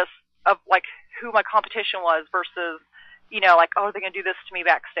nervous of, like, who my competition was versus, like, oh, are they going to do this to me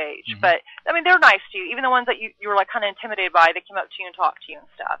backstage? But, I mean, they're nice to you. Even the ones that you were, like, kind of intimidated by, they came up to you and talked to you and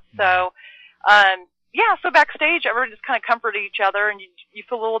stuff. So, yeah, so backstage, everybody just kind of comforted each other, and you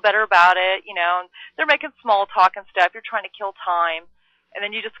feel a little better about it, and they're making small talk and stuff. You're trying to kill time. And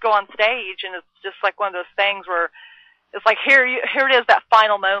then you just go on stage, and it's just like one of those things where it's like, here it is, that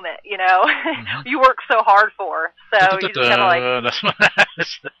final moment, you work so hard for. So you just kind of like,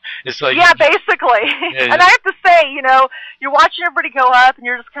 it's like, yeah, basically. And I have to say, you're watching everybody go up, and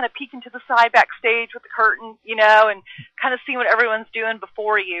you're just kind of peeking to the side backstage with the curtain, and kind of seeing what everyone's doing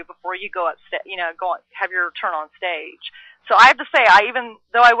before you go up, have your turn on stage. So I have to say, even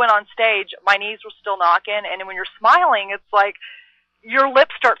though I went on stage, my knees were still knocking, and when you're smiling, it's like, your lip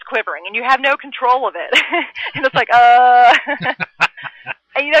starts quivering, and you have no control of it. And it's like, and,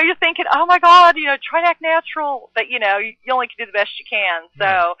 you're thinking, oh, my God, try to act natural. But, you only can do the best you can.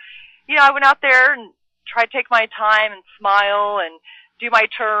 So, I went out there and tried to take my time and smile and do my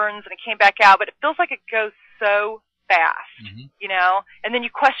turns, and it came back out. But it feels like it goes so fast, And then you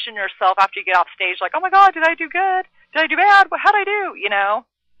question yourself after you get off stage, like, oh, my God, did I do good? Did I do bad? How'd I do,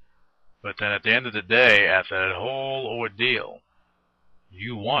 But then at the end of the day, after that whole ordeal,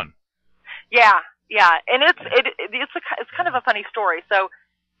 you won. Yeah, and it's kind of a funny story. So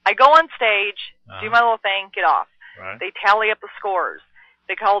I go on stage, do my little thing, get off. Right. They tally up the scores.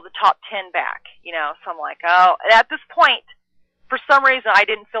 They call the top 10 back, So I'm like, oh. And at this point, for some reason, I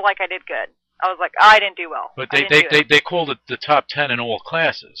didn't feel like I did good. I was like, I didn't do well. But they called it the top 10 in all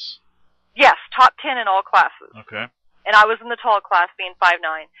classes. Yes, top 10 in all classes. Okay. And I was in the tall class, being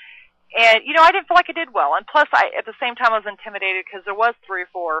 5'9". And, I didn't feel like I did well. And plus, at the same time, I was intimidated because there was 3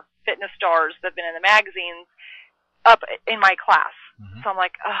 or 4 fitness stars that have been in the magazines up in my class. So I'm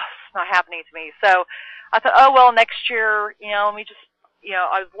like, oh, it's not happening to me. So I thought, oh, well, next year, let me just,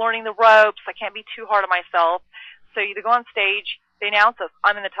 I was learning the ropes. I can't be too hard on myself. So you go on stage, they announce us,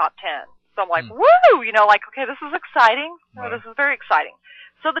 I'm in the top 10. So I'm like, woo, like, okay, this is exciting. This is very exciting.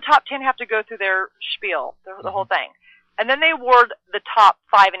 So the top 10 have to go through their spiel, the whole thing. And then they award the top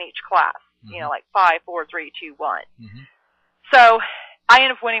 5 in each class, like 5, 4, 3, 2, 1. So I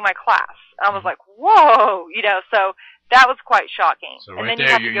ended up winning my class. I was like, whoa, so that was quite shocking. So and right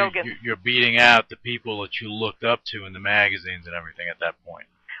then there, you're beating out the people that you looked up to in the magazines and everything at that point.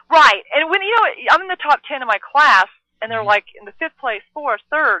 Right. And when, I'm in the top 10 in my class, and they're like in the 5th place, 4th,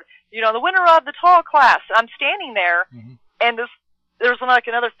 3rd, the winner of the tall class. I'm standing there, and there's like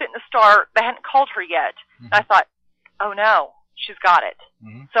another fitness star that hadn't called her yet. And I thought, oh no, she's got it.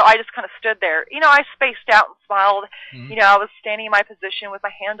 So I just kind of stood there. I spaced out and smiled. I was standing in my position with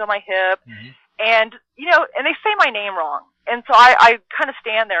my hand on my hip. And, and they say my name wrong. And so I kind of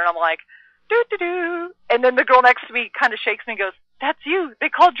stand there and I'm like, doo-doo-doo. And then the girl next to me kind of shakes me and goes, that's you. They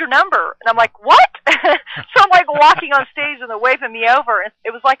called your number. And I'm like, what? So I'm like walking on stage and they're waving me over. And it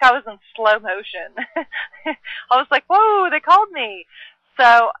was like I was in slow motion. I was like, whoa, they called me.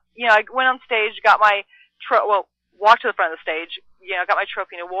 So, I went on stage, got my, walked to the front of the stage, got my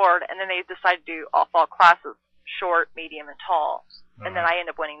trophy and award, and then they decided to do all classes, short, medium, and tall. And then I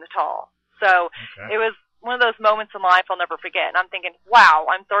ended up winning the tall. So it was one of those moments in life I'll never forget. And I'm thinking, wow,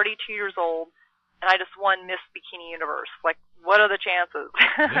 I'm 32 years old, and I just won Miss Bikini Universe, like what are the chances?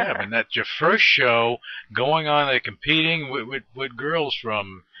 Yeah, and that's your first show going on there competing with girls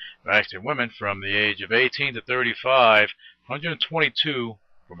from, actually women from the age of 18 to 35, 122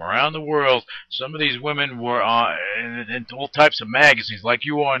 from around the world. Some of these women were on in all types of magazines, like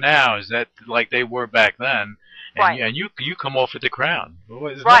you are now. Is that like they were back then? And, right. And you come off with the crown.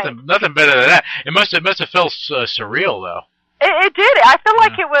 There's right. nothing better than that. It must have felt surreal though. It did. I feel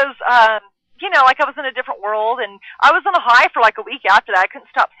like it was, you know, like I was in a different world, and I was on a high for like a week after that. I couldn't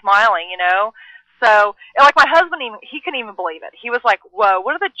stop smiling, you know. So, and like my husband, he couldn't even believe it. He was like, "Whoa,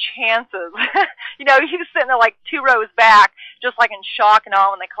 what are the chances?" You know, he was sitting there like 2 rows back, just like in shock and all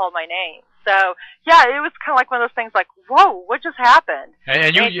when they called my name. So, yeah, it was kind of like one of those things like, "Whoa, what just happened?"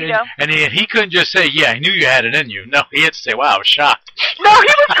 And he couldn't just say, "Yeah, I knew you had it in you." No, he had to say, "Wow, I was shocked." No,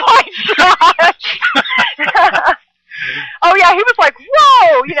 he was quite shocked. Oh, yeah, he was like,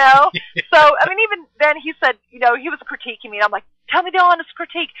 whoa, you know. So, I mean, even then he said, you know, he was critiquing me. And I'm like, tell me the honest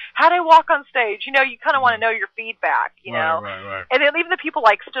critique. How do I walk on stage? You know, you kind of want to know your feedback, you know. Right. And then even the people,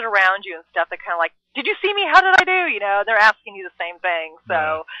 like, stood around you and stuff, they kind of like, did you see me? How did I do? You know, they're asking you the same thing.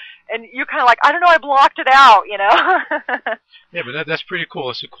 So, and you're kind of like, I don't know, I blocked it out, you know. Yeah, but that's pretty cool.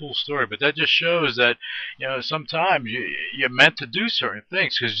 It's a cool story. But that just shows that, you know, sometimes you're meant to do certain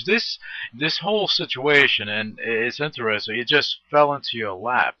things. Because this whole situation, and it's interesting, it just fell into your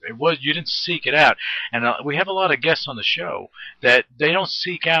lap. You didn't seek it out. And we have a lot of guests on the show that they don't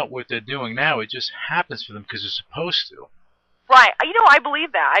seek out what they're doing now. It just happens for them because they're supposed to. Right. You know, I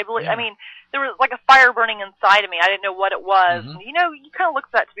believe that. I mean, there was like a fire burning inside of me. I didn't know what it was. And, you know, you kind of look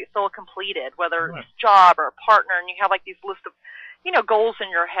for that to be feel completed, whether it's a job or a partner, and you have like these list of, you know, goals in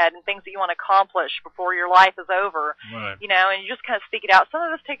your head and things that you want to accomplish before your life is over. Right. You know, and you just kind of speak it out. Some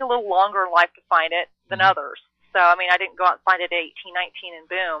of us take a little longer in life to find it than others. So, I mean, I didn't go out and find it at 18, 19, and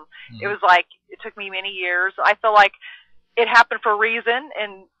boom. It was like, it took me many years. I feel like it happened for a reason,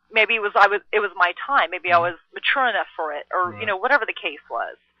 and maybe it was my time. Maybe I was mature enough for it, or, you know, whatever the case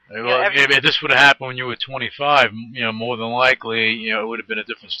was. Well, if this would have happened when you were 25, you know, more than likely, you know, it would have been a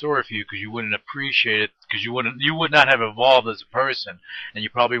different story for you because you wouldn't appreciate it, because you would not have evolved as a person, and you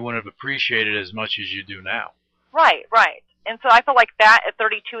probably wouldn't have appreciated it as much as you do now. Right. And so I feel like that at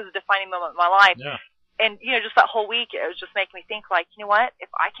 32 is a defining moment in my life. Yeah. And, you know, just that whole week, it was just making me think like, you know what, if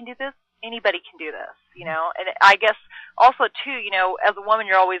I can do this, anybody can do this, you know. And I guess also, too, you know, as a woman,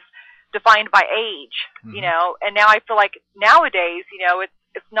 you're always defined by age, you know. And now I feel like nowadays, you know,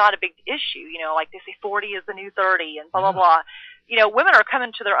 it's not a big issue, you know, like they say 40 is the new 30 and blah, blah, blah. You know, women are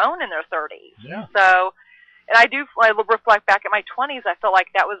coming to their own in their 30s. Yeah. So, and I reflect back at my 20s, I feel like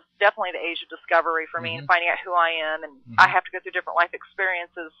that was definitely the age of discovery for me and finding out who I am. And I have to go through different life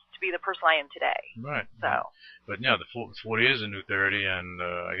experiences to be the person I am today. Right. So. But yeah, the 40 is a new 30, and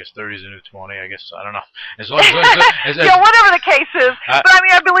I guess 30 is a new 20. I guess, I don't know. As long as yeah, whatever the case is. But I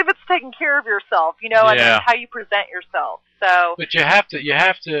mean, I believe it's taking care of yourself, you know, and how you present yourself. So. But you have to,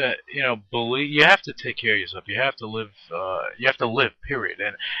 you know, believe. You have to take care of yourself. You have to live. Period.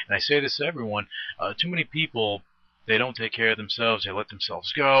 And I say this to everyone. Too many people, they don't take care of themselves. They let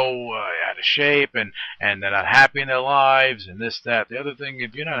themselves go out of shape, and they're not happy in their lives, and this, that. The other thing,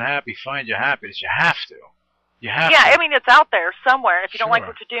 if you're not happy, find your happiness. You have to. Yeah, I mean, it's out there somewhere. If you don't like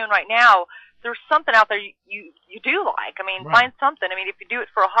what you're doing right now, there's something out there you do like. I mean, find something. I mean, if you do it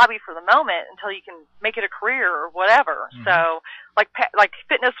for a hobby for the moment until you can make it a career or whatever. So, like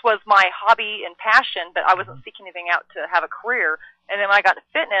fitness was my hobby and passion, but I wasn't seeking anything out to have a career. And then when I got to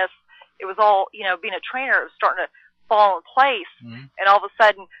fitness, it was all, you know, being a trainer, it was starting to fall in place. And all of a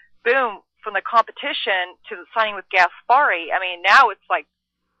sudden, boom, from the competition to the signing with Gaspari, I mean, now it's like,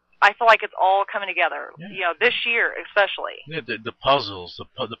 I feel like it's all coming together, you know, this year especially. Yeah, the puzzles,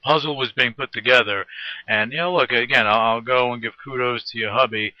 the puzzle was being put together. And, you know, look, again, I'll go and give kudos to your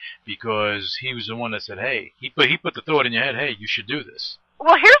hubby, because he was the one that said, hey, he put the thought in your head, hey, you should do this.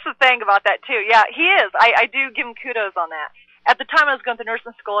 Well, here's the thing about that, too. Yeah, he is. I do give him kudos on that. At the time I was going to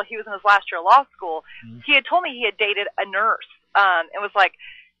nursing school, he was in his last year of law school. He had told me he had dated a nurse, and was like,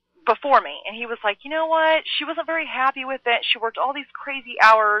 before me, and he was like, you know what, she wasn't very happy with it, she worked all these crazy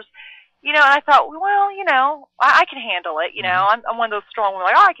hours, you know, and I thought, well, you know, I can handle it, you know, I'm one of those strong women,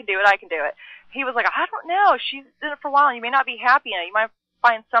 like, oh, I can do it. He was like, I don't know, she's done it for a while, and you may not be happy in it, you might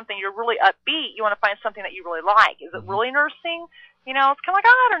find something, you're really upbeat, you want to find something that you really like, is it really nursing? You know, it's kind of like,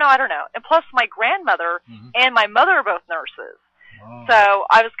 oh, I don't know, and plus my grandmother and my mother are both nurses. So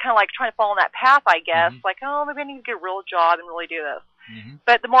I was kind of like trying to follow that path, I guess, like, oh, maybe I need to get a real job and really do this.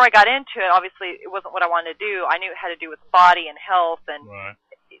 But the more I got into it, obviously it wasn't what I wanted to do. I knew it had to do with body and health and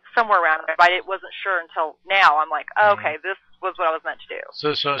somewhere around there, but I wasn't sure until now. I'm like, oh, okay, this was what I was meant to do. So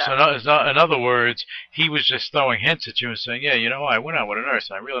in other words, he was just throwing hints at you and saying, yeah, you know, I went out with a nurse,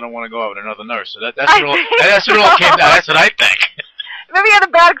 and I really don't want to go out with another nurse. So that's what it all came down. That's what I think. Maybe he had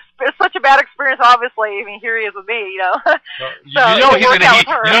such a bad experience. Obviously, I mean, here he is with me, you know. Well, you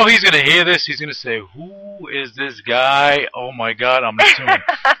know he's gonna hear this. He's gonna say, "Who is this guy? Oh my God, I'm assuming."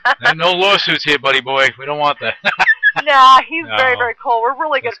 No lawsuits here, buddy boy. We don't want that. Nah, he's very, very cool. We're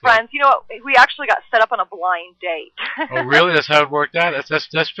really good friends. You know what? We actually got set up on a blind date. Oh, really? That's how it worked out?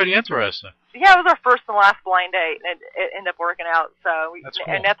 That's pretty interesting. Yeah, it was our first and last blind date, and it ended up working out. So, That's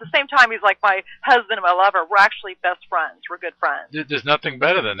cool. And at the same time, he's like my husband and my lover. We're actually best friends. We're good friends. There's nothing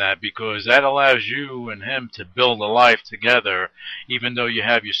better than that, because that allows you and him to build a life together, even though you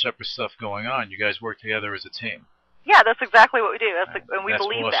have your separate stuff going on. You guys work together as a team. Yeah, that's exactly what we do. And we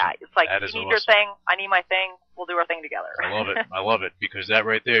believe awesome. that. It's like, that you need your thing, I need my thing, we'll do our thing together. I love it. I love it, because that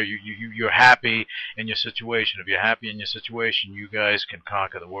right there, you're happy in your situation. If you're happy in your situation, you guys can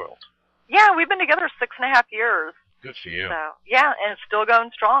conquer the world. Yeah, we've been together 6.5 years. Good for you. So, yeah, and it's still going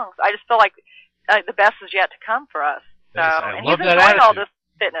strong. So I just feel like the best is yet to come for us. So, I love he's that enjoying attitude. all this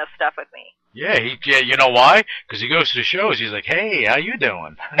fitness stuff with me. Yeah, you know why? Because he goes to the shows. He's like, "Hey, how you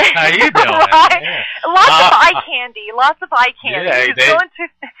doing? How you doing?" Right? Yeah. Lots of eye candy. Lots of eye candy. Yeah,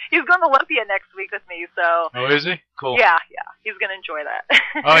 he's going to Olympia next week with me. So. Oh, is he? Cool. Yeah, he's going to enjoy that.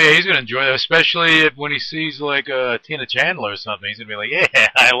 Oh yeah, he's going to enjoy that, especially when he sees like Tina Chandler or something. He's going to be like, "Yeah,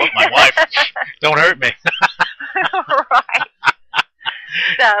 I love my wife. Don't hurt me." Right.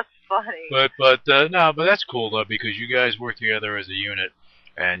 That's funny. But that's cool though, because you guys work together as a unit.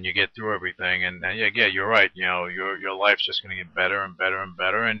 And you get through everything, and yeah, you're right. You know, your life's just going to get better and better and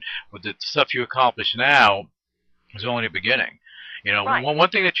better. And with the stuff you accomplish now, is only the beginning. You know, right. one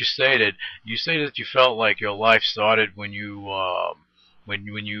thing that you stated that you felt like your life started when you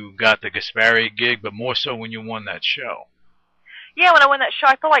got the Gaspari gig, but more so when you won that show. Yeah, when I won that show,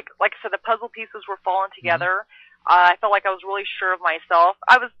 I felt like I said, the puzzle pieces were falling together. Mm-hmm. I felt like I was really sure of myself.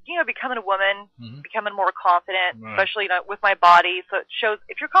 I was, becoming a woman, mm-hmm. becoming more confident, right. Especially with my body. So it shows,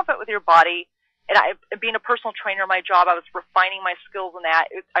 if you're confident with your body, and being a personal trainer in my job, I was refining my skills in that.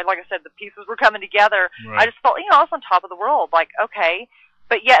 Like I said, the pieces were coming together. Right. I just felt, I was on top of the world. Like, okay.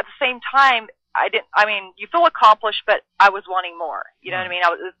 But yet at the same time, you feel accomplished, but I was wanting more. You know what I mean? I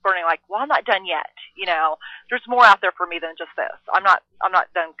was burning like, well, I'm not done yet. There's more out there for me than just this. I'm not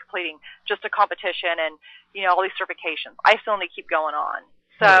done completing just a competition and, all these certifications. I still need to keep going on.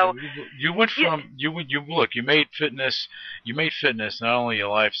 So you went from you made fitness not only your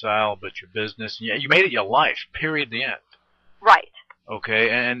lifestyle but your business. You made it your life. Period. The end. Right. Okay,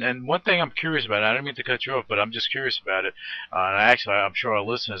 and one thing I'm curious about, I don't mean to cut you off, but I'm just curious about it, and I'm sure our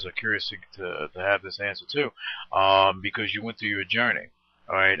listeners are curious to have this answer too, because you went through your journey,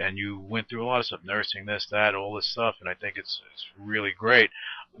 all right, and you went through a lot of stuff, nursing, this, that, all this stuff, and I think it's really great.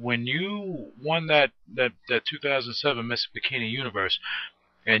 When you won that 2007 Miss Bikini Universe,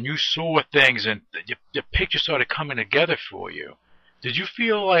 and you saw things, and the picture started coming together for you, did you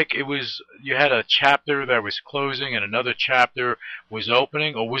feel like you had a chapter that was closing and another chapter was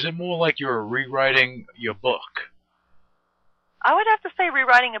opening, or was it more like you were rewriting your book? I would have to say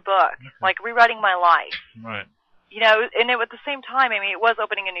rewriting a book, okay. Like rewriting my life. Right. And at the same time, it was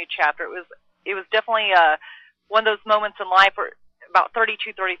opening a new chapter. It was definitely one of those moments in life where about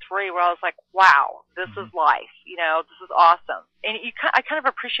 32, 33, where I was like, wow, this mm-hmm. is life. This is awesome. And I kind of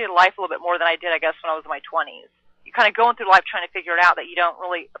appreciated life a little bit more than I did, I guess, when I was in my 20s. You're kind of going through life trying to figure it out that you don't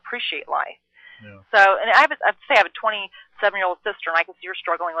really appreciate life. Yeah. So, and I have a 27-year-old sister, and I can see her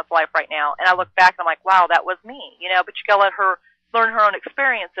struggling with life right now. And I look back, and I'm like, wow, that was me. But you got to let her learn her own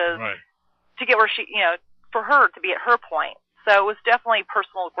experiences right. to get where she, for her to be at her point. So it was definitely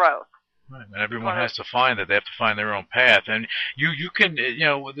personal growth. Right, and everyone has to find that. They have to find their own path. And you can,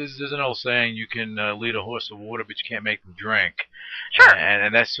 there's an old saying, you can lead a horse to water, but you can't make them drink. Sure.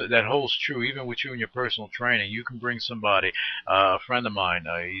 And that holds true even with you and your personal training. You can bring somebody, a friend of mine,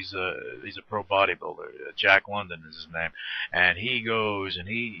 he's a pro bodybuilder, Jack London is his name, and he goes and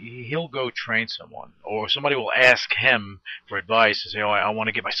he'll go train someone, or somebody will ask him for advice and say, I want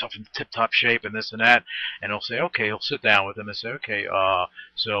to get myself in tip-top shape and this and that, and he'll say, okay, he'll sit down with him and say, okay,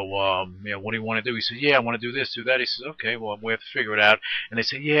 what do you want to do? He says, I want to do this, do that. He says, okay, well, we have to figure it out. And they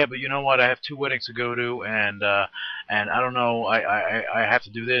say, but you know what? I have 2 weddings to go to, and I don't know, I have to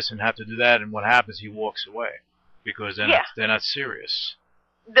do this and have to do that. And what happens? He walks away because they're not serious.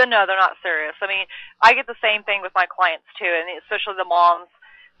 No, they're not serious. I get the same thing with my clients too, and especially the moms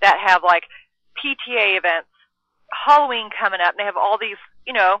that have like PTA events, Halloween coming up, and they have all these,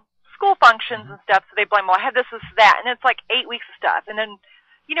 school functions mm-hmm. and stuff. So they blame, I had this, that, and it's like 8 weeks of stuff, and then.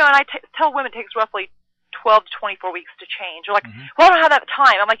 And I tell women it takes roughly 12 to 24 weeks to change. They're like, well, I don't have that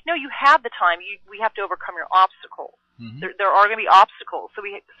time. I'm like, no, you have the time. We have to overcome your obstacles. There are going to be obstacles. So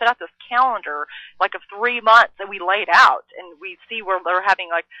we set out this calendar, like of 3 months, and we lay it out, and we see where they're having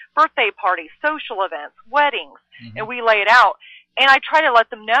like birthday parties, social events, weddings, and we lay it out. And I try to let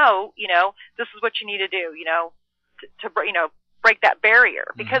them know, this is what you need to do, to break that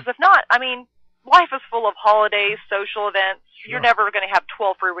barrier. Because if not, I mean, life is full of holidays, social events. Sure. You're never going to have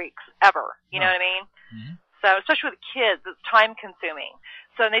 12 free weeks ever. You know what I mean? So especially with kids, it's time consuming.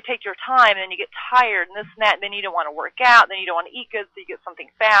 So they take your time, and then you get tired, and this and that, and then you don't want to work out, and then you don't want to eat good, so you get something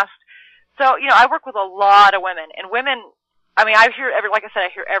fast. So, I work with a lot of women, and women, I mean, I hear like I said,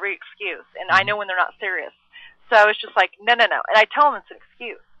 I hear every excuse, and I know when they're not serious. So it's just like, no. And I tell them it's an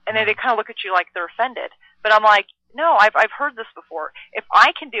excuse, and then they kind of look at you like they're offended. But I'm like, no, I've heard this before. If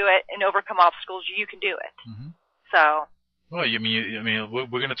I can do it and overcome obstacles, you can do it. So. Well, we're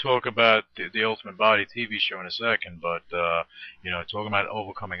going to talk about the Ultimate Body TV show in a second, but talking about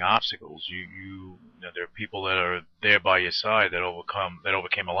overcoming obstacles, there are people that are there by your side that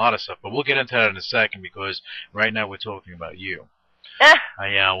overcame a lot of stuff. But we'll get into that in a second, because right now we're talking about you.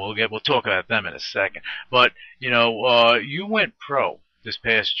 We'll talk about them in a second. But you went pro this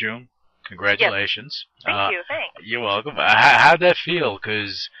past June. Congratulations. Yes. Thank you. Thanks. You're welcome. How'd that feel?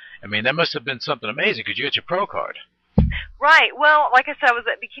 Because that must have been something amazing, because you got your pro card. Right. Well, like I said, I was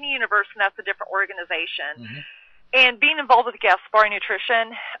at Bikini Universe, and that's a different organization. And being involved with Gaspari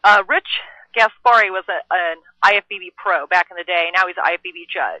Nutrition, Rich Gaspari was an IFBB pro back in the day. Now he's an IFBB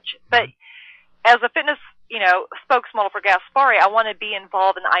judge. But as a fitness, spokesmodel for Gaspari, I wanted to be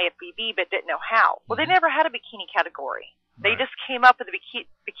involved in IFBB, but didn't know how. Well, they never had a bikini category. They just came up with the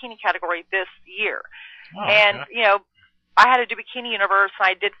bikini category this year. And I had to do Bikini Universe, and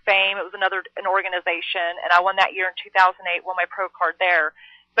I did Fame. It was an organization, and I won that year in 2008, won my pro card there.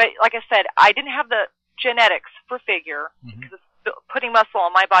 But like I said, I didn't have the genetics for figure, because putting muscle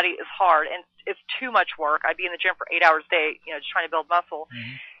on my body is hard, and it's too much work. I'd be in the gym for 8 hours a day, just trying to build muscle.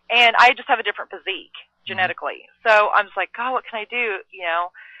 And I just have a different physique genetically. So I'm just like, God, what can I do?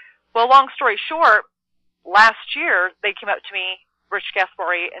 Well, long story short, last year they came up to me, Rich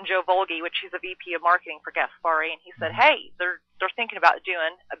Gaspari and Joe Volge, which he's a VP of marketing for Gaspari, and he said, hey, they're thinking about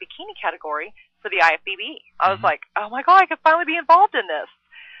doing a bikini category for the IFBB. I was like, oh my God, I could finally be involved in this.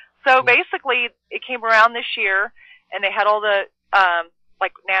 So basically, it came around this year, and they had all the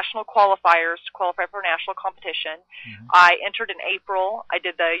national qualifiers to qualify for a national competition. I entered in April. I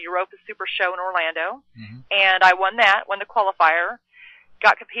did the Europa Super Show in Orlando, and I won the qualifier.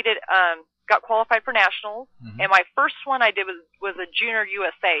 Got qualified for nationals, and my first one I did was a junior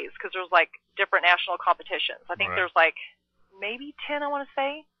USA's, because there's different national competitions. I think there's maybe 10, I want to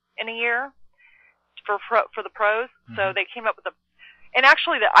say, in a year for the pros. So they came up with and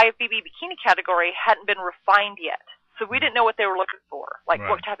actually the IFBB bikini category hadn't been refined yet. So we didn't know what they were looking for, what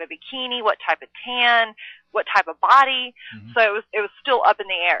type of bikini, what type of tan, what type of body. So it was still up in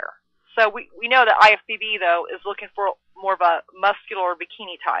the air. So we know that IFBB, though, is looking for more of a muscular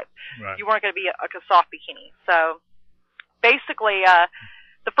bikini type. You weren't going to be a soft bikini. So basically,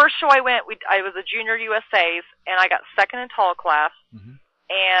 the first show I went, I was a junior USA's, and I got second in tall class.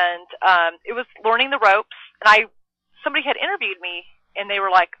 And it was learning the ropes. And somebody had interviewed me, and they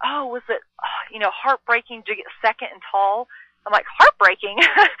were like, oh, was it, heartbreaking to get second in tall? I'm like, heartbreaking?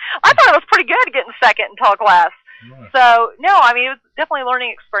 I thought it was pretty good getting second in tall class. So, no, it was definitely a learning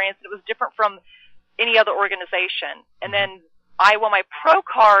experience. It was different from any other organization. And then I won my pro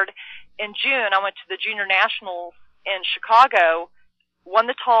card in June. I went to the Junior Nationals in Chicago, won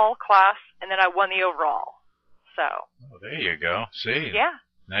the tall class, and then I won the overall. So. Oh, there you go. See? Yeah.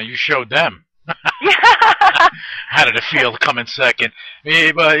 Now you showed them. Yeah. How did it feel to come in second?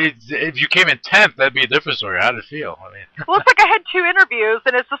 But if you came in 10th, that'd be a different story. How did it feel? Well, it's like I had 2 interviews,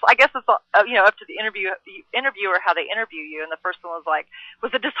 and it's just, I guess it's up to the interviewer how they interview you. And the first one was like,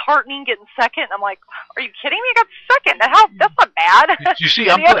 was it disheartening getting second? I'm like, are you kidding me? I got second. That's not bad. You see,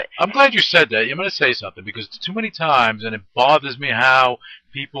 I'm glad you said that. I'm going to say something, because too many times, and it bothers me how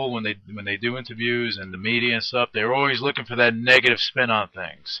people, when they do interviews and the media and stuff, they're always looking for that negative spin on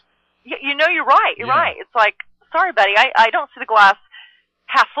things. You're right. You're right. It's like, sorry, buddy, I don't see the glass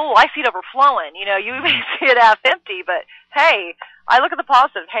half full. I see it overflowing. You may see it half empty, but hey, I look at the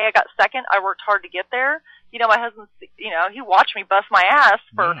positive. Hey, I got second. I worked hard to get there. My husband, he watched me bust my ass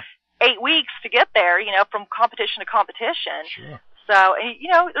for 8 weeks to get there, from competition to competition. Sure. So, and,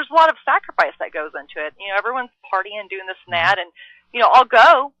 there's a lot of sacrifice that goes into it. Everyone's partying, doing this and that, and, I'll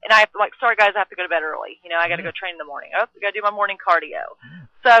go, and I have to, sorry guys, I have to go to bed early. I got to go train in the morning. I got to do my morning cardio.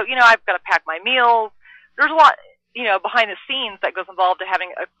 So, I've got to pack my meals. There's a lot, behind the scenes that goes involved to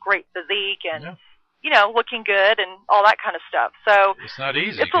having a great physique, and looking good and all that kind of stuff. So it's not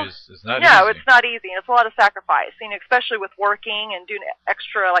easy. It's not easy. And it's a lot of sacrifice, especially with working and doing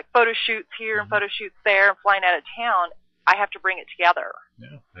extra like photo shoots here and photo shoots there and flying out of town. I have to bring it together.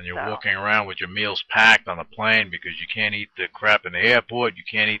 Yeah, and you're walking around with your meals packed on the plane because you can't eat the crap in the airport, you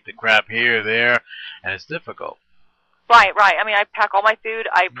can't eat the crap here, there, and it's difficult. Right. I mean, I pack all my food.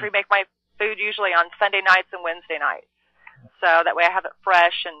 I pre-make my food usually on Sunday nights and Wednesday nights. So that way I have it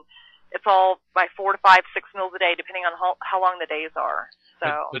fresh, and it's all by 4 to 5, 6 meals a day, depending on how long the days are.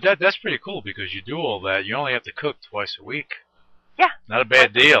 So, but that's pretty cool because you do all that. You only have to cook twice a week. Yeah. Not a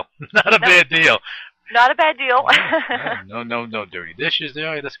bad deal. Not a bad deal. Not a bad deal. No dirty dishes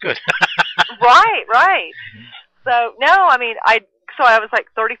there. That's good. Right. So I was like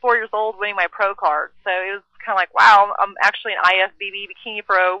 34 years old winning my pro card. So it was kind of like, wow, I'm actually an IFBB Bikini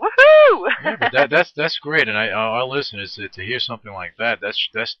Pro. Woohoo! Yeah, but that's great. And our listeners, to hear something like that, that's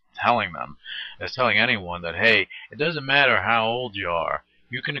telling them, that's telling anyone that, hey, it doesn't matter how old you are,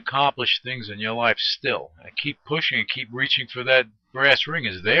 you can accomplish things in your life still. And keep pushing and keep reaching for that brass ring.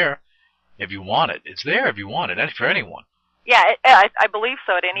 Is there if you want it. It's there if you want it, and for anyone. Yeah, I believe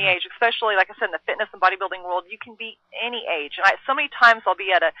so at any age, especially, like I said, in the fitness and bodybuilding world, you can be any age. And so many times I'll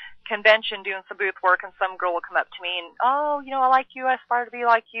be at a convention doing some booth work, and some girl will come up to me and, oh, I like you, I aspire to be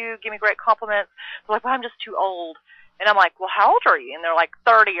like you, give me great compliments. They're like, well, I'm just too old. And I'm like, well, how old are you? And they're like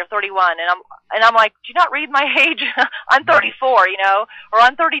 30 or 31. And I'm like, do you not read my age? I'm 34, or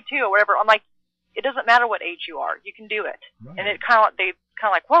I'm 32 or whatever. I'm like, it doesn't matter what age you are. You can do it. Right. And they kind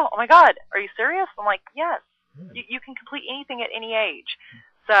of like, whoa, oh my God, are you serious? I'm like, yes. You can complete anything at any age.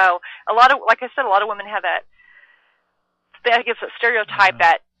 So like I said, a lot of women have that gives a stereotype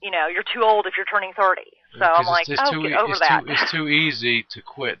that, you're too old if you're turning 30. So I'm like, get over that. It's too easy to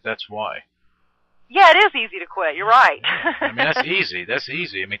quit. That's why. Yeah, it is easy to quit. You're right. I mean, that's easy. That's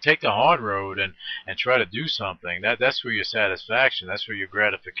easy. I mean, take the hard road and try to do something. That's where your satisfaction, that's where your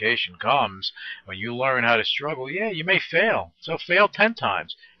gratification comes. When you learn how to struggle, yeah, you may fail. So fail 10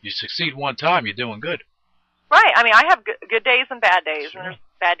 times. You succeed one time, you're doing good. Right. I mean, I have good days and bad days. Sure. And there's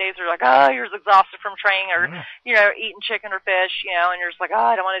bad days where you're like, oh, you're exhausted from training or, eating chicken or fish, and you're just like, oh,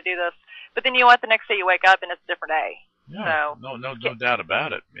 I don't want to do this. But then you know what? The next day you wake up and it's a different day. Yeah, so, no doubt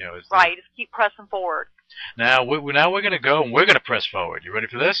about it. Right. Just keep pressing forward. Now we're going to go and we're going to press forward. You ready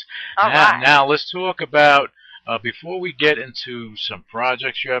for this? All right. Now let's talk about, before we get into some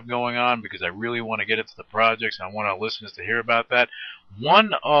projects you have going on, because I really want to get into the projects. I want our listeners to hear about that.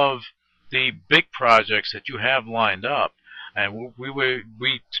 One of the big projects that you have lined up, and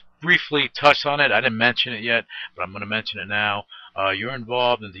we briefly touched on it. I didn't mention it yet, but I'm going to mention it now. You're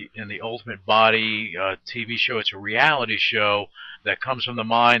involved in the Ultimate Body TV show. It's a reality show that comes from the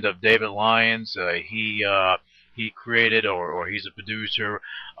mind of David Lyons. He created, or he's a producer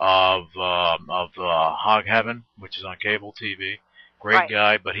of Hog Heaven, which is on cable TV. Great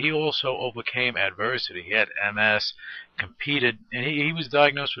guy, but he also overcame adversity. He had MS, competed, and he was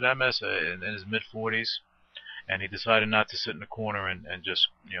diagnosed with MS in his mid-40s, and he decided not to sit in the corner and just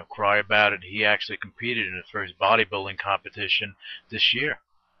cry about it. He actually competed in his first bodybuilding competition this year.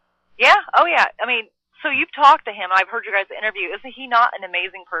 Yeah, oh yeah. I mean, so you've talked to him. I've heard you guys interview. Isn't he not an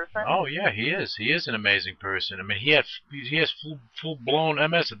amazing person? Oh yeah, he is. He is an amazing person. I mean, he has full blown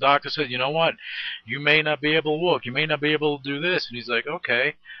MS. The doctor said, you know what, you may not be able to walk. You may not be able to do this. And he's like,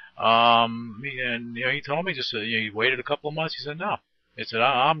 okay. He told me just he waited a couple of months. He said no. He said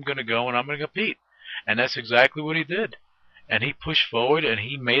I'm going to go and I'm going to compete. And that's exactly what he did. And he pushed forward and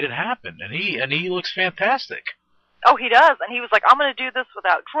he made it happen. And he looks fantastic. Oh, he does. And he was like, I'm going to do this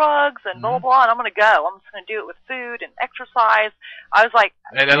without drugs and blah, blah, and I'm going to go. I'm just going to do it with food and exercise. I was like...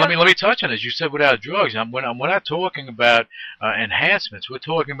 And let me touch on this. You said without drugs. We're not talking about enhancements. We're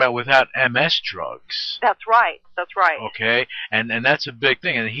talking about without MS drugs. That's right. That's right. Okay? And that's a big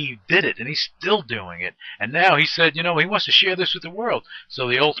thing. And he did it. And he's still doing it. And now he said, he wants to share this with the world. So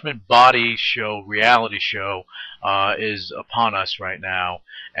the Ultimate Body show, reality show, is upon us right now.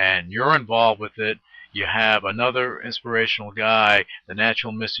 And you're involved with it. You have another inspirational guy, the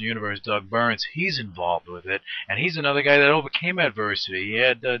natural Mr. Universe, Doug Burns. He's involved with it, and he's another guy that overcame adversity.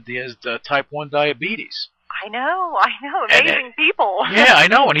 He has type 1 diabetes. I know, amazing people. Yeah, I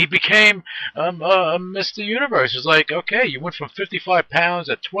know, and he became Mr. Universe. It's like, okay, you went from 55 pounds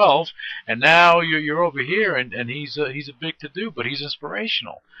at 12, and now you're over here, and he's a big to-do, but he's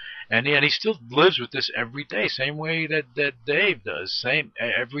inspirational. And he still lives with this every day, same way that Dave does, same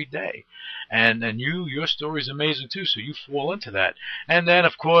every day. And your story is amazing too, so you fall into that. And then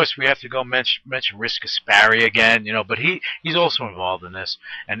of course we have to go mention Rich Gaspari again, but he's also involved in this.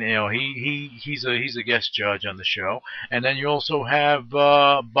 And he's a guest judge. judge on the show. And then you also have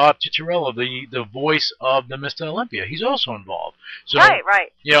Bob Cicciarello, the voice of the Mr. Olympia. He's also involved. So,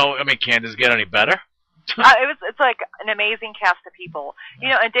 right. You know, I mean, can't this get any better? It's like an amazing cast of people. You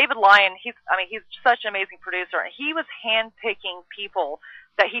know, and David Lyon, he's such an amazing producer, and he was handpicking people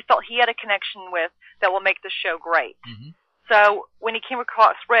that he felt he had a connection with that will make the show great. Mm-hmm. So when he came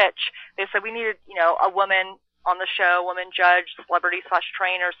across Rich, they said we needed, you know, a woman on the show, woman judge,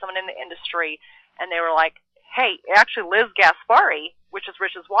 celebrity/trainer, someone in the industry, and they were like, hey, actually Liz Gaspari, which is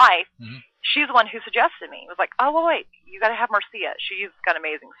Rich's wife, mm-hmm. she's the one who suggested me. It was like, oh, well, wait, you got to have Marzia. She's got an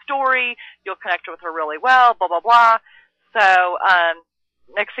amazing story. You'll connect with her really well, blah, blah, blah. So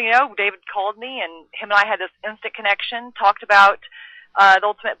next thing you know, David called me, and him and I had this instant connection, talked about the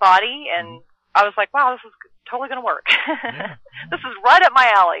Ultimate Body, and I was like, wow, this is totally going to work. Yeah. This is right up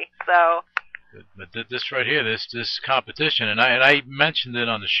my alley. So. But this right here, this competition, and I mentioned it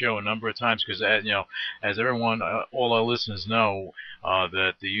on the show a number of times because, you know, as everyone, all our listeners know,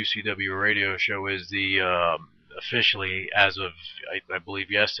 that the UCW radio show is the officially, as of I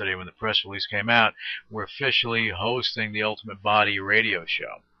believe yesterday when the press release came out, we're officially hosting the Ultimate Body radio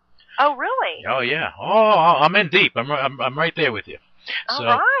show. Oh, really? Oh yeah. Oh, I'm in deep. I'm right there with you. All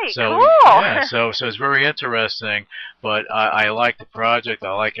right, so cool. Yeah, so it's very interesting, but I like the project.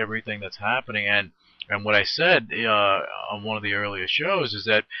 I like everything that's happening, and what I said on one of the earlier shows is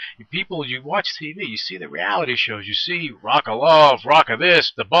that people, you watch TV, you see the reality shows, you see Rock of Love, Rock of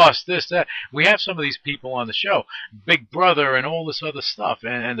this, The Bus, this, that. We have some of these people on the show, Big Brother, and all this other stuff,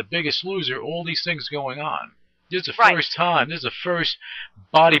 and The Biggest Loser, all these things going on. This is the first time. This is the first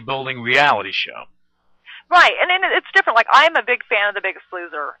bodybuilding reality show. Right, and then it's different. Like, I'm a big fan of The Biggest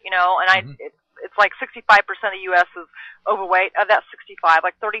Loser, you know, and it's like 65% of the U.S. is overweight. Of that 65,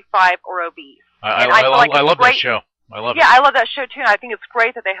 like 35 are obese. I love that show. I love it. Yeah, I love that show too, and I think it's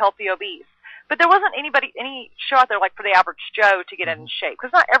great that they help the obese. But there wasn't any show out there like for the average Joe to get in shape,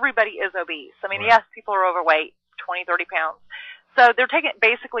 because not everybody is obese. I mean, yes, people are overweight, 20, 30 pounds. So they're taking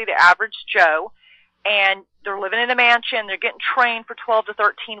basically the average Joe, and they're living in a mansion, they're getting trained for 12 to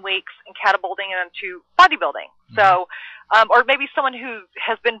 13 weeks and catapulting them to bodybuilding. So, or maybe someone who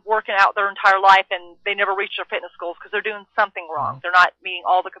has been working out their entire life and they never reached their fitness goals because they're doing something wrong. They're not meeting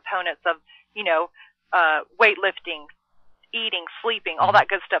all the components of, you know, weightlifting, eating, sleeping, all that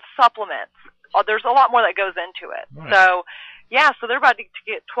good stuff, supplements. There's a lot more that goes into it. Right. So, yeah, so they're about to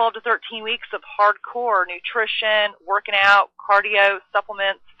get 12 to 13 weeks of hardcore nutrition, working out, cardio,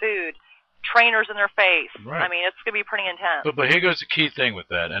 supplements, food. Trainers in their face. Right. I mean, it's going to be pretty intense. But here goes the key thing with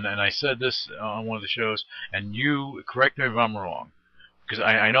that, and I said this on one of the shows, and you correct me if I'm wrong, because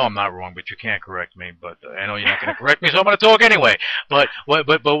I know I'm not wrong, but you can't correct me. But I know you're not going to correct me, so I'm going to talk anyway. But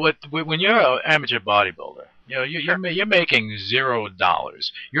when you're an amateur bodybuilder, you know, you're making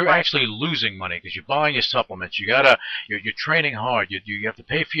 $0. You're actually losing money because you're buying your supplements. You're training hard. You have to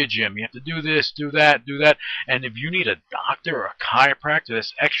pay for your gym. You have to do this, do that. And if you need a doctor or a chiropractor,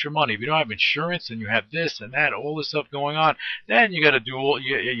 that's extra money. If you don't have insurance and you have this and that, all this stuff going on, then you got to do all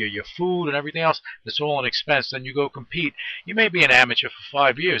your food and everything else. That's all an expense. Then you go compete. You may be an amateur for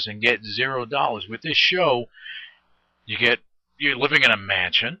 5 years and get $0. With this show, you're living in a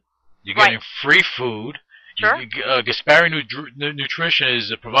mansion. You're getting free food. Sure. Gaspari Nutrition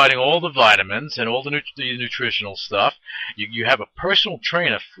is providing all the vitamins and all the nutritional stuff. You have a personal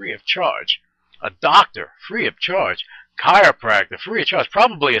trainer free of charge, a doctor free of charge, chiropractor free of charge,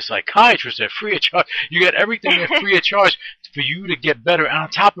 probably a psychiatrist there free of charge. You get everything there free of charge for you to get better. And on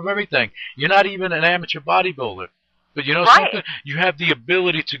top of everything, you're not even an amateur bodybuilder. But you know something? You have the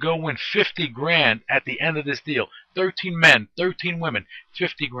ability to go win $50,000 at the end of this deal. 13 men, 13 women,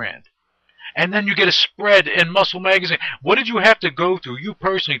 $50,000. And then you get a spread in Muscle Magazine. What did you have to go through, you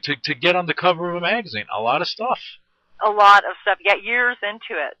personally, to get on the cover of a magazine? A lot of stuff. A lot of stuff. You got years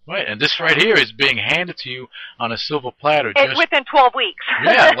into it. Right, and this right here is being handed to you on a silver platter. Within 12 weeks.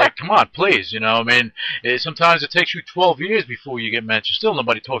 Yeah, like, come on, please. You know, I mean, sometimes it takes you 12 years before you get mentioned. Still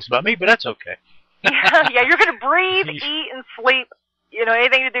nobody talks about me, but that's okay. Yeah, you're going to breathe, eat, and sleep. You know,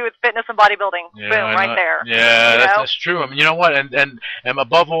 anything to do with fitness and bodybuilding. Yeah, boom, right there. Yeah, that's true. I mean, you know what? And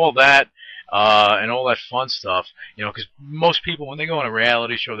above all that, and all that fun stuff, you know, because most people, when they go on a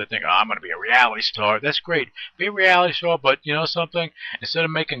reality show, they think, oh, I'm going to be a reality star. That's great. Be a reality star, but you know something? Instead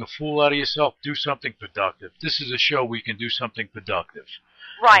of making a fool out of yourself, do something productive. This is a show where you can do something productive.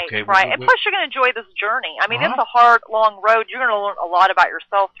 Right, right. And plus, you're going to enjoy this journey. I mean, it's a hard, long road. You're going to learn a lot about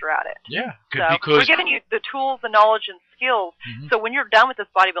yourself throughout it. Yeah. So we're giving you the tools, the knowledge, and skills. So when you're done with this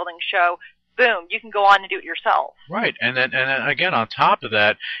bodybuilding show, boom, you can go on and do it yourself. Right, and then again on top of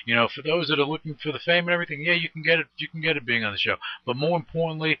that, for those that are looking for the fame and everything, yeah, you can get it. You can get it being on the show, but more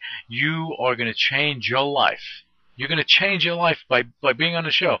importantly, you are going to change your life. You're going to change your life by being on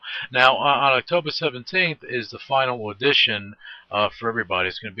the show. Now, on October 17th is the final audition for everybody.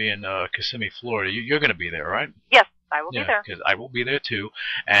 It's going to be in Kissimmee, Florida. You're going to be there, right? Yes. I will be there. Because I will be there too.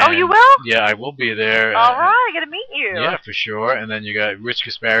 And you will? Yeah, I will be there. All right, I got to meet you. Yeah, for sure. And then you got Rich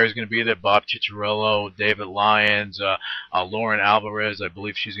Caspari is going to be there, Bob Cicciarello, David Lyons, Lauren Alvarez. I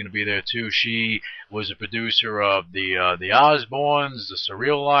believe she's going to be there too. She was a producer of the Osbournes, The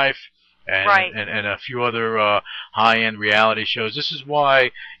Surreal Life, and a few other high-end reality shows. This is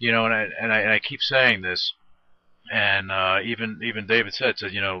why, and I keep saying this, and even David said,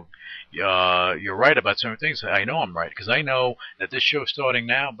 you're right about certain things. I know I'm right because I know that this show's starting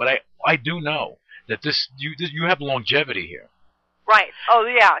now, but I do know that you have longevity here. Right. Oh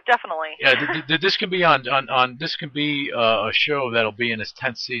yeah, definitely. Yeah, this can be on this can be a show that'll be in its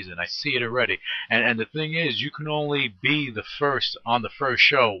 10th season. I see it already. And the thing is, you can only be the first on the first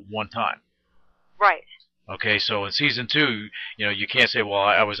show one time. Right. Okay, so in season 2, you can't say, well,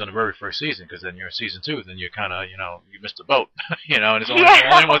 I was on the very first season, because then you're in season 2, then you're kind of, you missed the boat, and it's only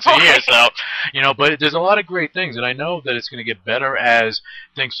once a year, so, but there's a lot of great things, and I know that it's going to get better as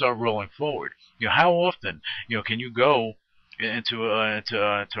things start rolling forward. How often, can you go into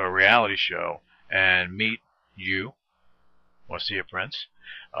a reality show and meet you, Marzia Prince,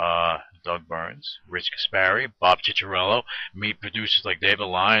 Doug Burns, Rich Caspari, Bob Cicciarello, meet producers like David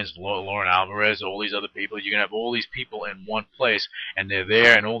Lyons, Lauren Alvarez, all these other people. You're going to have all these people in one place, and they're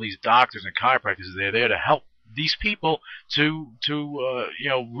there, and all these doctors and chiropractors, they're there to help these people to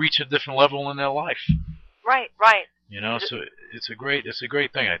reach a different level in their life. Right. So it's a great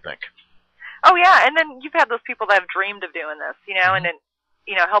thing, I think. Oh yeah, and then you've had those people that have dreamed of doing this, and then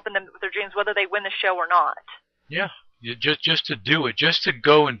helping them with their dreams, whether they win the show or not. Yeah. Just to do it, just to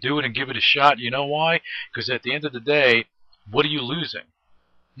go and do it and give it a shot. You know why? Because at the end of the day, what are you losing?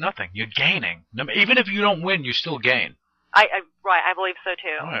 Nothing. You're gaining. Even if you don't win, you still gain. I believe so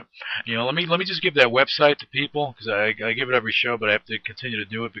too. All right. Let me just give that website to people, because I give it every show, but I have to continue to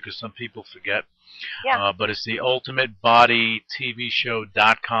do it because some people forget. Yeah. But it's the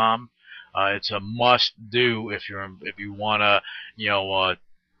ultimatebodytvshow.com. It's a must do if you want to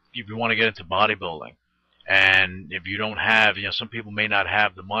get into bodybuilding. And if you don't have, some people may not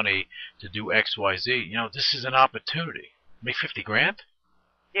have the money to do X, Y, Z. This is an opportunity. Make $50,000.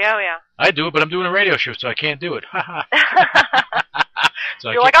 Yeah, yeah. I do it, but I'm doing a radio show, so I can't do it.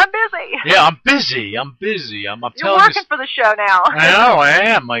 So You're like, I'm busy. Yeah, I'm busy. I'm You're telling working for the show now. I know, I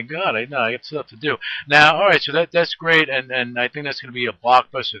am. My God, I know. I have stuff to do. Now, all right, so that's great, and I think that's going to be a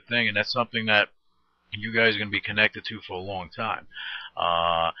blockbuster thing, and that's something that you guys are going to be connected to for a long time.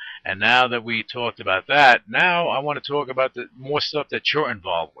 And now that we talked about that, now I want to talk about the more stuff that you're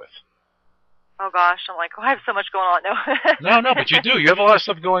involved with. Oh gosh, I'm like, I have so much going on. No. No, but you do. You have a lot of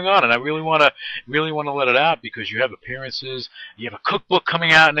stuff going on, and I really want to let it out because you have appearances. You have a cookbook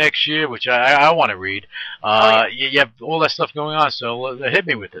coming out next year, which I want to read. You have all that stuff going on, so hit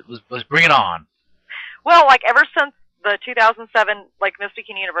me with it. Let's bring it on. Well, ever since the 2007 Miss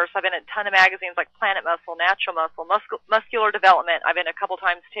Bikini Universe, I've been in a ton of magazines like Planet Muscle, Natural Muscle, Muscular Development. I've been a couple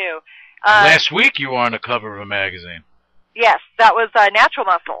times too. Last week you were on the cover of a magazine. Yes, that was Natural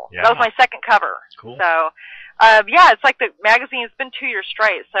Muscle. Yeah. That was my second cover. Cool. So, it's like the magazine has been 2 years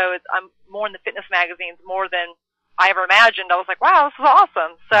straight. So I'm more in the fitness magazines more than I ever imagined. I was like, wow, this is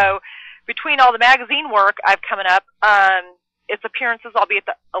awesome. So between all the magazine work I've coming up, its appearances, I'll be at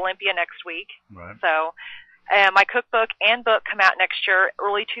the Olympia next week. Right. So. My cookbook and book come out next year,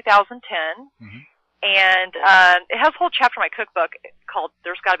 early 2010. Mm-hmm. And it has a whole chapter in my cookbook called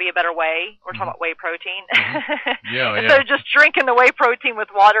There's Got to Be a Better Way. We're talking about whey protein. Mm-hmm. Yeah. So just drinking the whey protein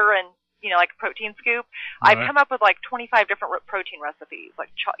with water and, like a protein scoop. Right. I've come up with 25 different protein recipes,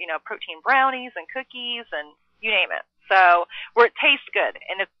 protein brownies and cookies and you name it. So where it tastes good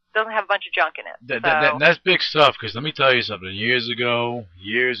and it doesn't have a bunch of junk in it. That's big stuff, because let me tell you something. Years and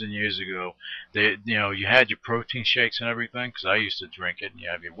years ago, you had your protein shakes and everything, because I used to drink it, and you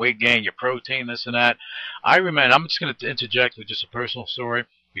have your weight gain, your protein, this and that. I remember, I'm just going to interject with just a personal story,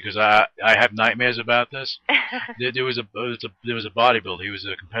 because I have nightmares about this. There was a bodybuilder. He was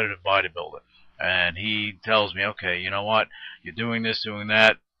a competitive bodybuilder, and he tells me, okay, you know what, you're doing this, doing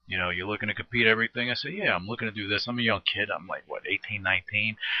that. You're looking to compete everything. I said, yeah, I'm looking to do this. I'm a young kid. I'm 18,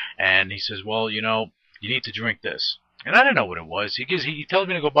 19. And he says, well, you need to drink this. And I didn't know what it was. He tells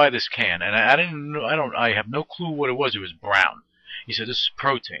me to go buy this can. And I have no clue what it was. It was brown. He said, this is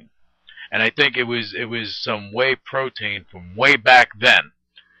protein. And I think it was some whey protein from way back then.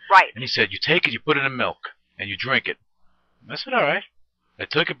 Right. And he said, you take it, you put it in milk, and you drink it. I said, all right. I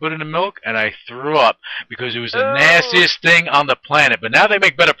took it, put it in milk, and I threw up because it was the nastiest thing on the planet. But now they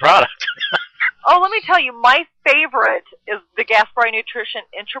make better product. Oh, let me tell you, my favorite is the Gaspari Nutrition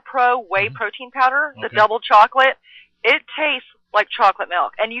Intra-Pro Whey Protein Powder, the double chocolate. It tastes like chocolate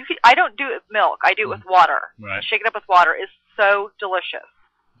milk. And I don't do it with milk. I do it with water. Right. Shake it up with water. It's so delicious.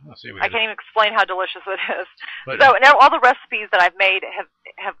 I can't even explain how delicious it is. But, so now all the recipes that I've made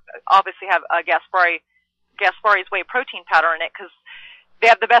have obviously have Gaspari's Whey Protein Powder in it because they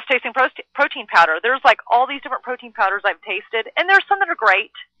have the best tasting protein powder. There's like all these different protein powders I've tasted, and there's some that are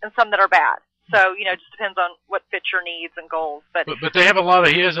great and some that are bad. So, it just depends on what fits your needs and goals. But they have a lot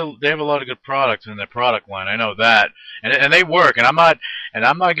of they have a lot of good products in their product line. I know that, and they work. And I'm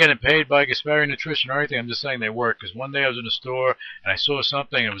not getting paid by Gaspari Nutrition or anything. I'm just saying they work. Because one day I was in a store and I saw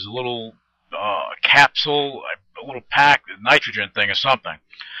something. It was a little capsule, a little pack, nitrogen thing or something.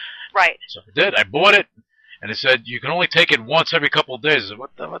 Right. So I did. I bought it. And it said, you can only take it once every couple of days. I said, what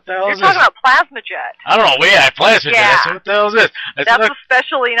the hell is this? You're talking about Plasma Jet. I don't know. Yeah, Plasma Jet. I said, what the hell is this? That's a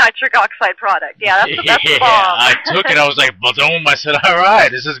specially nitric oxide product. Yeah, that's the bomb. I took it. I was like, boom. I said, all right,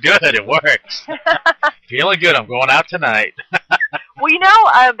 this is good. It works. Feeling good. I'm going out tonight. Well,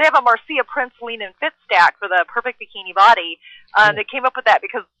 they have a Marzia Prince Lean and Fit Stack for the perfect bikini body. They came up with that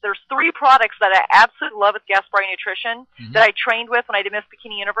because there's 3 products that I absolutely love with Gaspari Nutrition that I trained with when I did Miss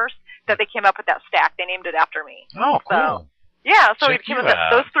Bikini Universe that they came up with that stack. They named it after me. Oh, cool. So we came up with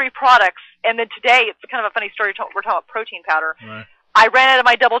those 3 products. And then today, it's kind of a funny story. We're talking about protein powder. Right. I ran out of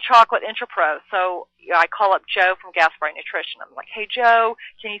my double chocolate Intra-Pro. So I call up Joe from Gaspari Nutrition. I'm like, hey, Joe,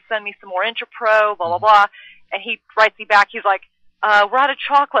 can you send me some more Intra-Pro, blah, blah, blah. And he writes me back. He's like, we're out of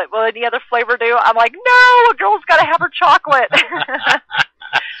chocolate. Will any other flavor do? I'm like, no, a girl's got to have her chocolate.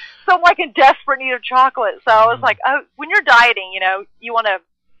 So I'm like in desperate need of chocolate. So I was like, when you're dieting, you want to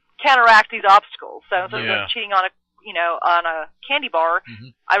counteract these obstacles. So instead of cheating on a candy bar,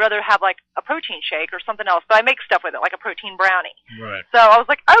 I'd rather have like a protein shake or something else. But I make stuff with it, like a protein brownie. Right. So I was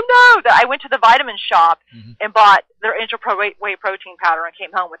like, oh no! I went to the vitamin shop and bought their Intra-Pro Whey Protein Powder and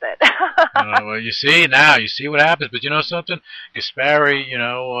came home with it. Well, you see what happens. But you know something? Gaspari,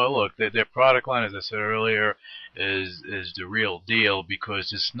 look, their product line, as I said earlier, is the real deal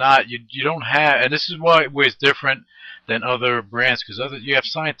because it's not you don't have, and this is why it's different than other brands because you have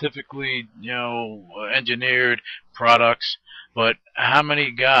scientifically engineered products. But how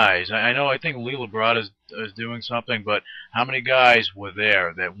many guys? I think Lee Labrada is doing something, but how many guys were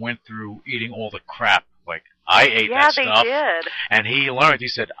there that went through eating all the crap? Like I ate that stuff. Yeah, they did. And he learned. He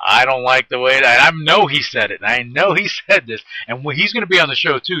said, I don't like the way that. I know he said it. I know he said this. And he's going to be on the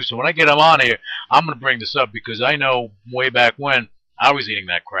show, too. So when I get him on here, I'm going to bring this up because I know way back when I was eating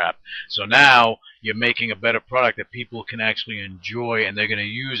that crap. So now you're making a better product that people can actually enjoy, and they're going to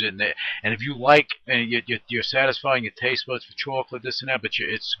use it. And if you like, and you're satisfying your taste buds for chocolate, this and that, but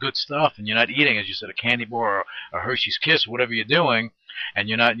it's good stuff, and you're not eating, as you said, a candy bar or a Hershey's Kiss, or whatever you're doing, and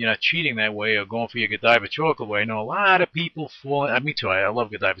you're not cheating that way or going for your Godiva chocolate way. I know a lot of people fall. Me too. I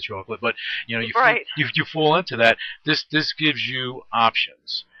love Godiva chocolate, but you fall into that. This gives you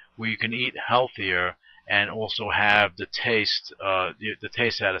options where you can eat healthier and also have the taste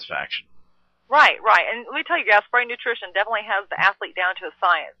satisfaction. Right. And let me tell you, Gaspari Nutrition definitely has the athlete down to a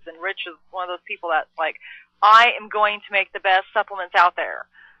science. And Rich is one of those people that's like, I am going to make the best supplements out there.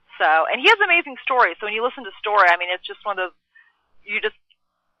 So, and he has amazing stories. So when you listen to story, I mean, it's just one of those, you just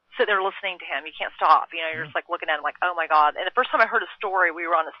sit there listening to him. You can't stop. You're just like looking at him like, oh my God. And the first time I heard a story, we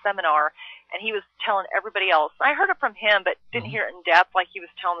were on a seminar and he was telling everybody else. I heard it from him, but didn't hear it in depth like he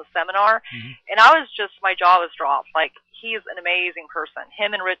was telling the seminar. And I was just, my jaw was dropped. Like, he's an amazing person.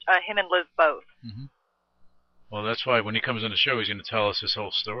 Him and Liz both. Well, that's why when he comes on the show, he's going to tell us his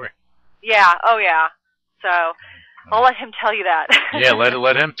whole story. Yeah. Oh, yeah. So I'll let him tell you that. Yeah,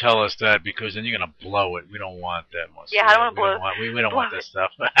 let him tell us that because then you're going to blow it. We don't want that much. Yeah, I don't want to blow it. We don't want that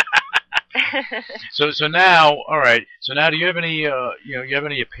stuff. So now, all right. So now, do you have any you have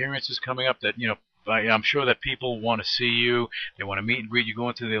any appearances coming up that I'm sure that people want to see you. They want to meet and greet you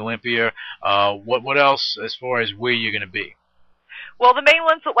going to the Olympia. What else as far as where you're going to be? Well, the main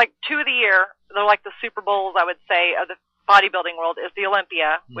ones, like 2 of the year, they're like the Super Bowls, I would say, of the bodybuilding world, is the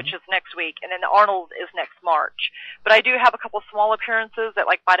Olympia, which is next week, and then the Arnold is next March. But I do have a couple small appearances at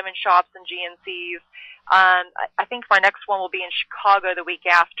like vitamin shops and GNCs. I think my next one will be in Chicago the week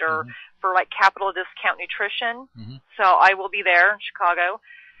after for like Capital Discount Nutrition. So I will be there in Chicago.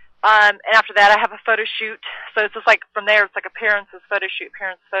 And after that, I have a photo shoot. So it's just like from there, it's like appearances, photo shoot,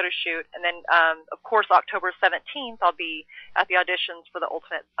 and then of course October 17th, I'll be at the auditions for the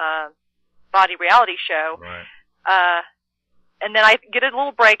Ultimate Body Reality Show. Right. and then I get a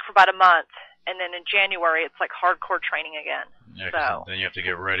little break for about a month, and then in January it's like hardcore training again. Yeah, so then you have to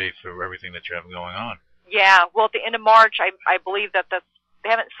get ready for everything that you have going on. Yeah, well, at the end of March, I believe that they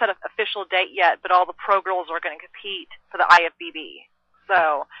haven't set an official date yet, but all the pro girls are going to compete for the IFBB.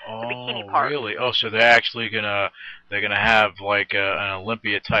 So the bikini part. Oh, really? Oh, so they're actually gonna have like an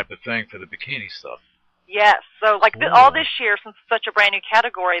Olympia type of thing for the bikini stuff. Yes. So like all this year, since it's such a brand new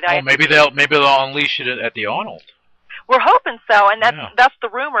category, that maybe they'll unleash it at the Arnold. We're hoping so, and that's the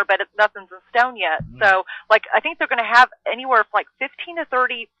rumor, but nothing's in stone yet. So, like, I think they're going to have anywhere from like 15 to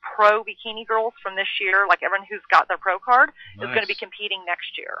 30 pro bikini girls from this year. Like everyone who's got their pro card is going to be competing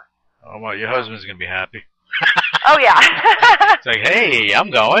next year. Oh well, your husband's going to be happy. Oh yeah. It's like, hey,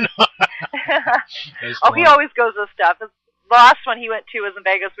 I'm going. Oh, he always goes to stuff. The last one he went to was in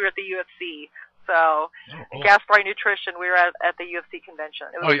Vegas. We were at the UFC. So, Gaspari Nutrition, we were at the UFC convention.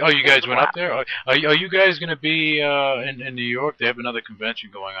 You guys went up there? Are you guys going to be in New York? They have another convention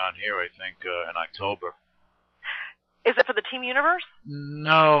going on here, I think, in October. Is it for the Team Universe?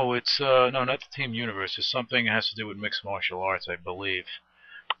 No, it's not the Team Universe. It's something that has to do with mixed martial arts, I believe.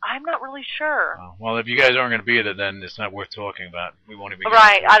 I'm not really sure. Well, if you guys aren't going to be there, then it's not worth talking about. We won't even.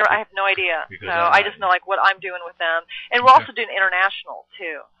 Right, I have no idea. So I just know like what I'm doing with them, and we're also doing international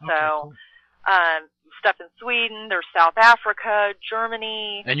too. So. Cool. Stuff in Sweden, there's South Africa,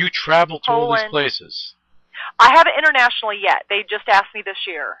 Germany. And you travel to Poland. all these places. I haven't internationally yet. They just asked me this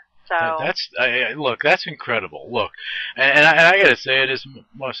year. So look, that's incredible. Look, and I got to say it is,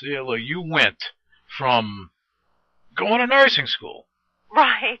 Marzia. Look, you went from going to nursing school.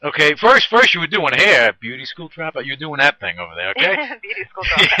 Right. Okay, first you were doing hair, beauty school dropout. You were doing that thing over there, okay? Beauty school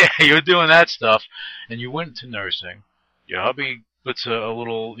dropout. Yeah, you were doing that stuff, and you went to nursing. Your hubby puts a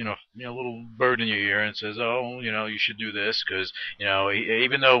little, little bird in your ear and says, "Oh, you should do this," because,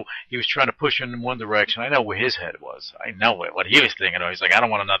 even though he was trying to push you in one direction, I know where his head was. I know what he was thinking. He's like, "I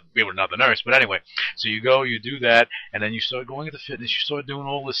don't want to be with another nurse." But anyway, so you go, you do that, and then you start going into fitness. You start doing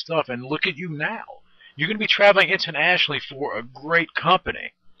all this stuff, and look at you now. You're going to be traveling internationally for a great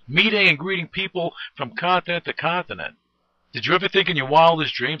company, meeting and greeting people from continent to continent. Did you ever think in your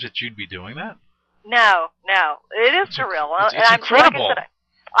wildest dreams that you'd be doing that? No. It is surreal. It's incredible. Like I said,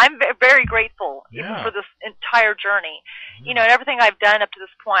 I'm very grateful for this entire journey. And everything I've done up to this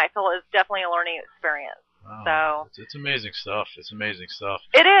point, I feel is definitely a learning experience. Wow. So it's amazing stuff. It's amazing stuff.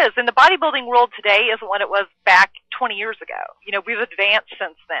 It is, and the bodybuilding world today isn't what it was back 20 years ago. We've advanced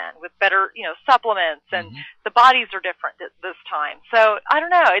since then with better, supplements, and the bodies are different this time. So I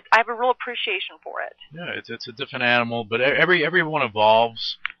don't know. I have a real appreciation for it. Yeah, it's a different animal, but everyone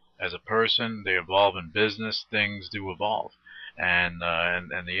evolves. As a person, they evolve in business. Things do evolve, and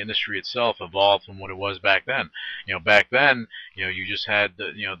the industry itself evolved from what it was back then. Back then, you just had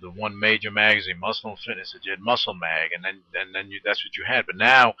the one major magazine, Muscle and Fitness. You had Muscle Mag, and then that's what you had. But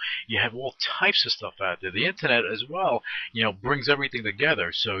now you have all types of stuff out there. The internet as well, brings everything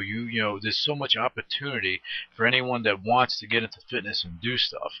together. So there's so much opportunity for anyone that wants to get into fitness and do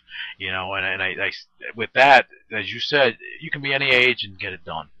stuff. And I with that, as you said, you can be any age and get it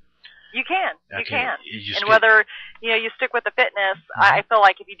done. You can. And whether you stick with the fitness, I feel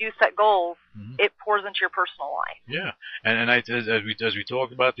like if you do set goals, it pours into your personal life. Yeah, and as we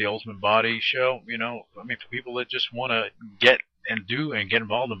talked about the Ultimate Body Show, for people that just want to get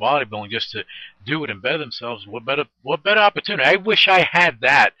involved in bodybuilding just to do it and better themselves, what better opportunity? I wish I had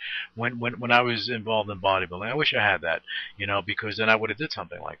that when I was involved in bodybuilding. I wish I had that, because then I would have did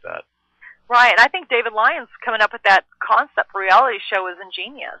something like that. Right, and I think David Lyons coming up with that concept for reality show is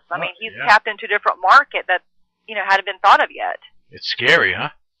ingenious. I mean, he's tapped into a different market that, hadn't been thought of yet. It's scary, huh?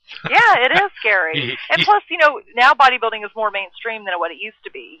 Yeah, it is scary. And plus, now bodybuilding is more mainstream than what it used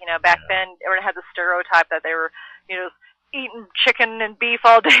to be. Back then, everyone had the stereotype that they were, eating chicken and beef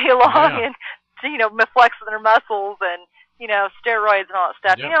all day long and, flexing their muscles and, steroids and all that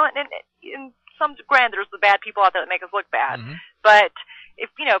stuff. And in some degree, there's the bad people out there that make us look bad. But if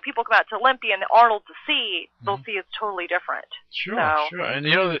people come out to Olympia and the Arnold to see, they'll see it's totally different. Sure. And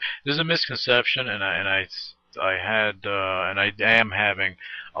there's a misconception, and I am having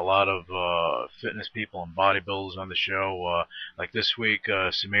a lot of fitness people and bodybuilders on the show. Like this week,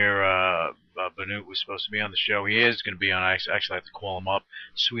 Samir Banut was supposed to be on the show. He is going to be on. I actually have to call him up.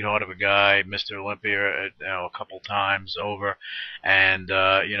 Sweetheart of a guy, Mr. Olympia, a couple times over, and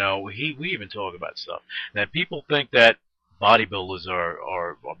we even talk about stuff. Now people think that bodybuilders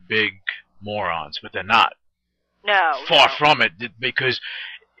are big morons, but they're not. No. Far from it, because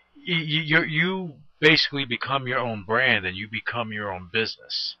you basically become your own brand and you become your own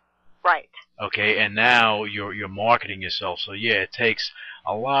business. Right. Okay, and now you're marketing yourself. So yeah, it takes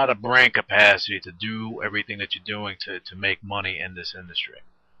a lot of brain capacity to do everything that you're doing to make money in this industry.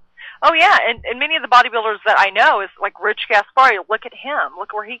 Oh yeah, and many of the bodybuilders that I know is like Rich Gaspari. Look at him.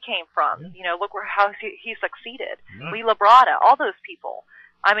 Look where he came from. Yeah. Look how he succeeded. Yeah. Lee Labrada, all those people.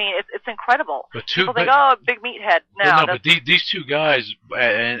 I mean, it's incredible. People think, oh, big meathead. But these two guys,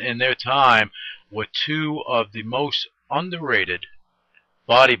 in their time, were two of the most underrated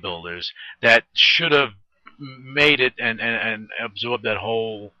bodybuilders that should have made it and absorbed that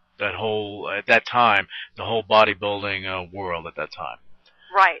whole at that time, the whole bodybuilding world at that time.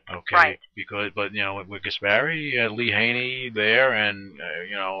 Right. Okay. Right. Because, but with Gaspari, Lee Haney there, and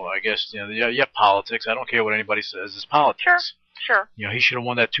I guess you have politics. I don't care what anybody says. It's politics. Sure. He should have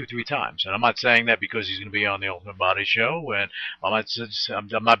won that 2-3 times, and I'm not saying that because he's going to be on the Ultimate Body Show, and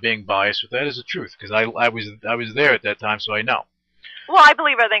I'm not being biased with that. It's the truth because I was there at that time, so I know. Well, I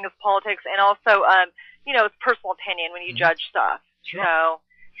believe everything is politics, and also it's personal opinion when you judge stuff. Sure.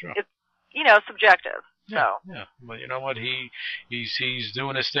 So it's subjective. Yeah, So. yeah, but you know what? He's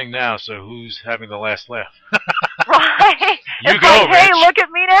doing his thing now. So who's having the last laugh? Right. You it's go, like, Rich. hey, look at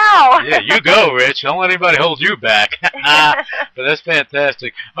me now. Yeah, you go, Rich. Don't let anybody hold you back. But that's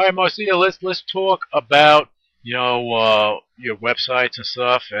fantastic. All right, Marzia, let's talk about your websites and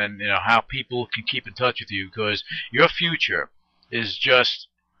stuff, and how people can keep in touch with you because your future is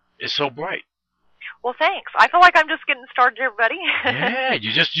so bright. Well, thanks. I feel like I'm just getting started, everybody. Yeah,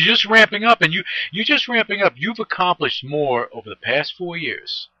 you're just ramping up, and you're just ramping up. You've accomplished more over the past 4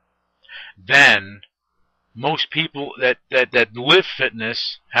 years than most people that live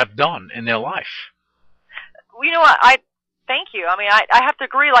fitness have done in their life. Well, you know what? I thank you. I mean, I have to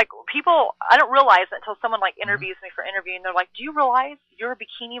agree. Like people, I don't realize it until someone like interviews me for interview, and they're like, "Do you realize you're a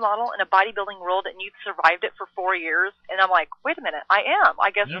bikini model in a bodybuilding world, and you've survived it for 4 years?" And I'm like, "Wait a minute, I am. I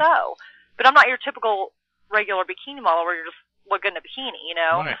guess so." But I'm not your typical regular bikini model where you're just look good in a bikini,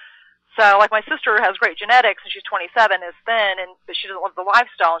 Right. So, like, my sister has great genetics, and she's 27, is thin, but she doesn't live the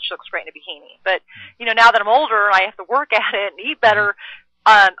lifestyle, and she looks great in a bikini. But, now that I'm older and I have to work at it and eat better,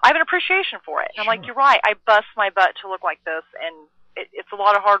 I have an appreciation for it. And I'm like, you're right, I bust my butt to look like this, and it's a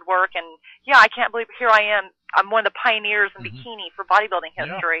lot of hard work. And, yeah, I can't believe here I am. I'm one of the pioneers in bikini for bodybuilding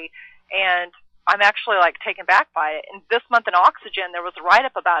history, and I'm actually, like, taken back by it. And this month in Oxygen, there was a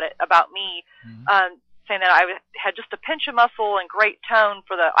write-up about me, saying that I had just a pinch of muscle and great tone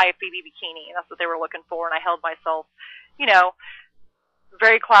for the IFBB Bikini, and that's what they were looking for, and I held myself,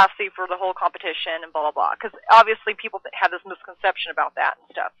 very classy for the whole competition and blah, blah, blah. Because obviously people have this misconception about that and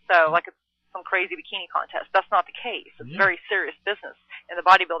stuff. So, like, it's some crazy bikini contest. That's not the case. It's very serious business in the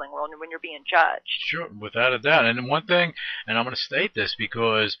bodybuilding world when you're being judged. Sure, without a doubt. And one thing, and I'm going to state this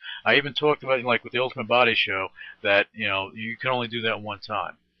because I even talked about, like, with the Ultimate Body Show, that, you can only do that one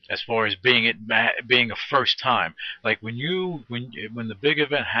time. As far as being a first time, like when the big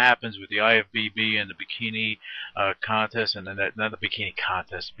event happens with the IFBB and the bikini contest, and then not the bikini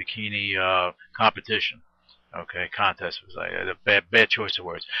contest, bikini competition. Okay, contest was a bad choice of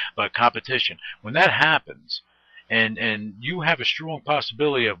words, but competition. When that happens, and you have a strong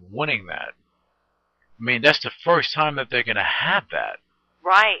possibility of winning that, I mean that's the first time that they're going to have that.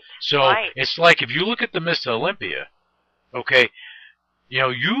 Right. So it's like if you look at the Mr. Olympia, okay.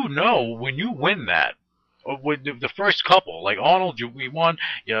 When you win that, or with the first couple, like Arnold, we won.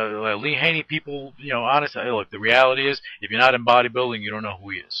 Lee Haney, people, honestly, look, the reality is, if you're not in bodybuilding, you don't know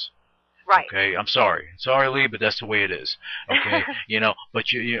who he is. Right. Okay, I'm sorry, Lee, but that's the way it is. Okay, but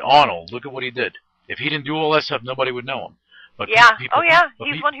Arnold, look at what he did. If he didn't do all that stuff, nobody would know him. But he's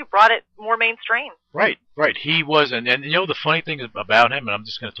the one who brought it more mainstream. Right. He was, and the funny thing about him, and I'm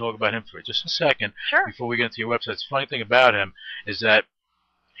just going to talk about him for just a second before we get into your website. The funny thing about him is that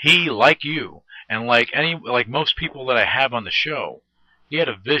he, like you, and like most people that I have on the show, he had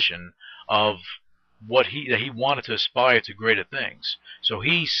a vision of that he wanted to aspire to greater things. So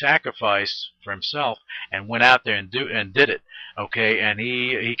he sacrificed for himself and went out there and did it. Okay, and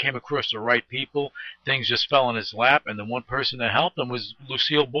he came across the right people. Things just fell in his lap, and the one person that helped him was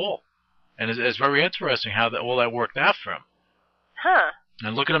Lucille Ball. And it's very interesting how all that worked out for him. Huh.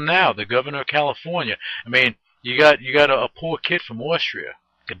 And look at him now, the governor of California. I mean, you got a poor kid from Austria.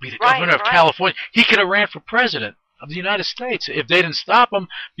 Could be the governor of California. He could have ran for president of the United States if they didn't stop him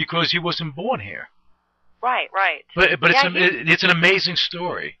because he wasn't born here. Right. But it's an amazing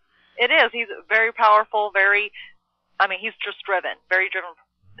story. It is. He's very powerful. He's just driven. Very driven.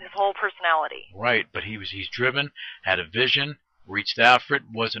 His whole personality. Right, but he's driven, had a vision, reached out for it,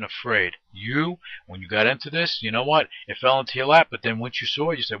 wasn't afraid. When you got into this, you know what? It fell into your lap. But then once you saw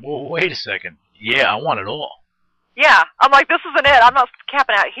it, you said, "Whoa, wait a second. Yeah, I want it all." Yeah, I'm like, this isn't it. I'm not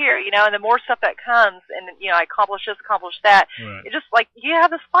capping out here, you know. And the more stuff that comes, and you know, I accomplish this, accomplish that. Right. It's just like you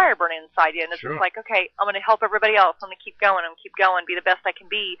have this fire burning inside you, and it's Sure. just like, okay, I'm going to help everybody else. I'm going to keep going. I'm going to keep going, be the best I can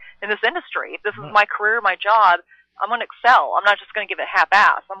be in this industry. If this is my career, my job, I'm going to excel. I'm not just going to give it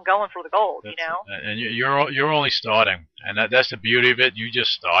half-ass. I'm going for the gold, you know. And you're only starting, and that's the beauty of it. You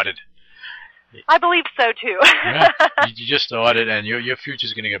just started. I believe so too. Yeah, you just started, and your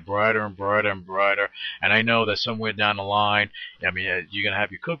future's going to get brighter and brighter and brighter. And I know that somewhere down the line, I mean, you're going to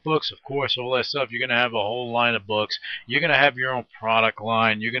have your cookbooks, of course, all that stuff. You're going to have a whole line of books. You're going to have your own product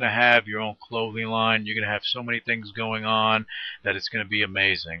line. You're going to have your own clothing line. You're going to have so many things going on that it's going to be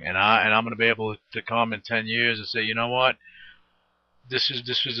amazing. And I'm going to be able to come in 10 years and say, you know what? This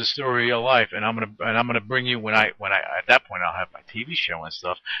was the story of your life, and I'm gonna bring you when I at that point I'll have my TV show and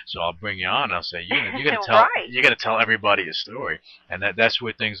stuff. So I'll bring you on. And I'll say you're gonna tell everybody a story, and that's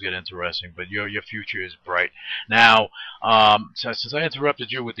where things get interesting. But your future is bright. Now, since I interrupted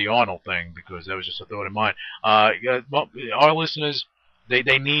you with the Arnold thing because that was just a thought of mine, our listeners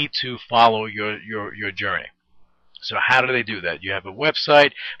they need to follow your journey. So how do they do that? You have a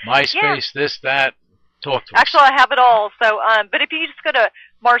website, MySpace, this, that. Talk to us. Actually, I have it all. So, but if you just go to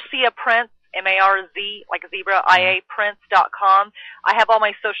Marzia Prince, M-A-R-Z, like zebra, I-A, Prince.com, I have all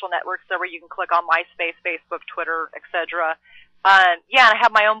my social networks there where you can click on MySpace, Facebook, Twitter, etc. Yeah, and I have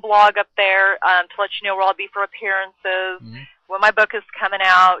my own blog up there to let you know where I'll be for appearances, when my book is coming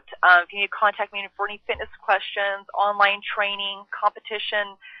out. If you need to contact me for any fitness questions, online training,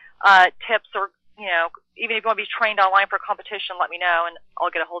 competition tips, or you know, even if you want to be trained online for a competition, let me know, and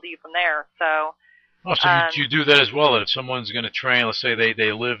I'll get a hold of you from there. So. Oh, so you do that as well. That if someone's going to train, let's say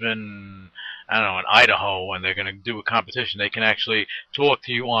they live in, I don't know, in Idaho, and they're going to do a competition, they can actually talk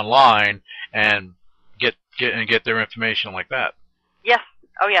to you online and get their information like that. Yes.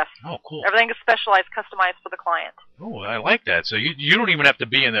 Oh, yes. Oh, cool. Everything is specialized, customized for the client. Oh, I like that. So you don't even have to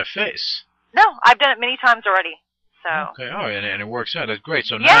be in their face. No, I've done it many times already. So. Okay. Oh, and it works out. That's great.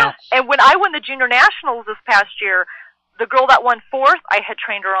 So yeah, and when I won the Junior Nationals this past year, the girl that won fourth, I had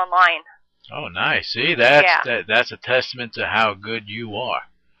trained her online. Oh, nice. See, that's a testament to how good you are.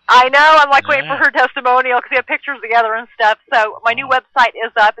 I know. I'm like waiting for her testimonial because we have pictures together and stuff. So my new website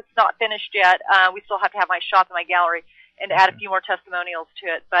is up. It's not finished yet. We still have to have my shop and my gallery and add a few more testimonials to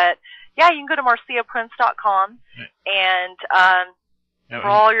it. But yeah, you can go to marciaprince.com and for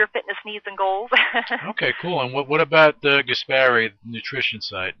all your fitness needs and goals. Okay, cool. And what about the Gaspari nutrition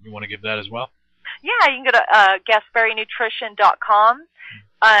site? You want to give that as well? Yeah, you can go to GaspariNutrition.com.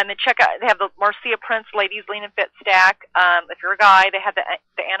 And check out, they have the Marzia Prince Ladies Lean and Fit Stack. If you're a guy, they have the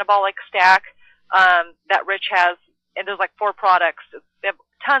anabolic stack that Rich has, and there's like 4 products. They have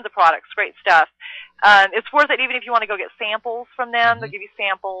tons of products, great stuff. It's worth it even if you want to go get samples from them. They'll give you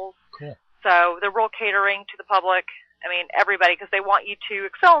samples. Cool. So they're real catering to the public. I mean, everybody, because they want you to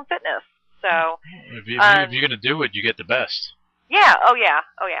excel in fitness. So if you're going to do it, you get the best. Yeah. Oh, yeah.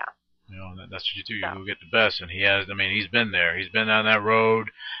 Oh, yeah. You know, that's what you do. You get the best, and he's been there. He's been down that road,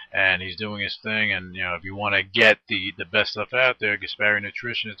 and he's doing his thing. And you know, if you want to get the best stuff out there, Gaspari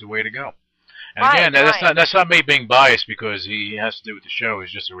Nutrition is the way to go. And again, that's not me being biased because he has to do with the show.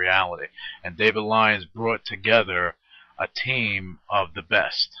 It's just a reality. And David Lyons brought together a team of the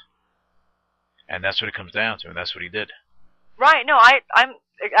best, and that's what it comes down to. And that's what he did. Right. No, I'm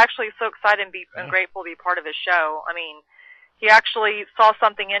actually so excited and grateful to be part of his show. I mean. He actually saw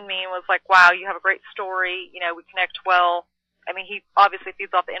something in me and was like, wow, you have a great story. You know, we connect well. I mean, he obviously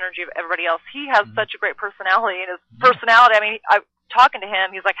feeds off the energy of everybody else. He has such a great personality. And his personality, I mean, talking to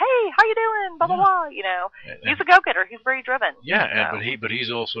him, he's like, hey, how you doing? Blah, blah, blah. You know, he's a go-getter. He's very driven. Yeah, but he's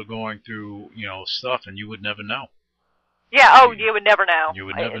also going through, you know, stuff, and you would never know. Yeah, you would never know. You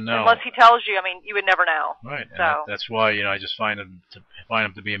would never know. Unless he tells you, I mean, you would never know. Right, so. And that's why, you know, I just find him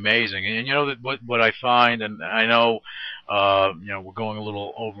to be amazing. And you know, that what I find, and I know, you know, we're going a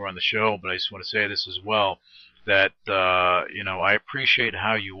little over on the show, but I just want to say this as well, that, you know, I appreciate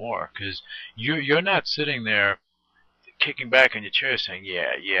how you are, because you're not sitting there kicking back in your chair saying,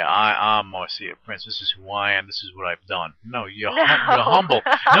 I'm Marzia Prince. This is who I am. This is what I've done. No, you're humble.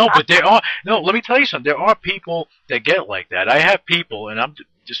 No, but let me tell you something. There are people that get like that. I have people, and I'm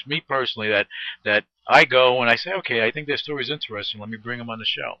just me personally, that I go and I say, okay, I think their story's interesting. Let me bring them on the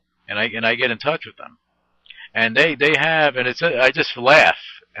show. And I get in touch with them. And they have, and I just laugh,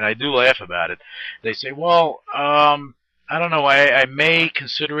 and I do laugh about it. They say, well, I don't know. I may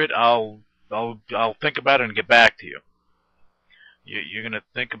consider it. I'll think about it and get back to you. You're going to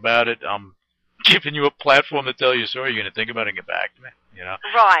think about it. I'm giving you a platform to tell your story. You're going to think about it and get back to me. you know.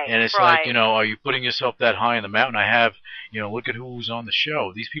 Right. And it's right. like, you know, are you putting yourself that high in the mountain? I have, you know, look at who's on the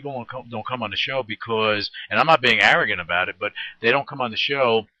show. These people don't come on the show because, and I'm not being arrogant about it, but they don't come on the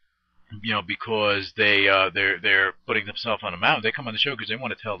show, you know, because they're putting themselves on a mountain. They come on the show because they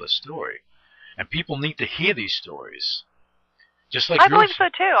want to tell the story, and people need to hear these stories. Just like I believe so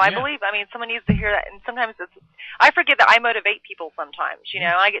too. Yeah. I mean, someone needs to hear that, and sometimes I forget that I motivate people sometimes. You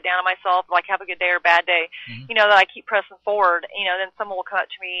know, I get down on myself, like have a good day or bad day. You know, that I keep pressing forward. You know, then someone will come up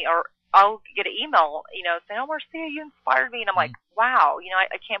to me, or I'll get an email, you know, saying, "Oh, Marzia, you inspired me," and I'm like, "Wow, you know,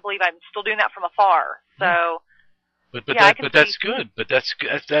 I can't believe I'm still doing that from afar." So. But that's good. But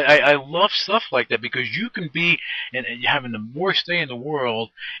I love stuff like that, because you can be and having the worst day in the world.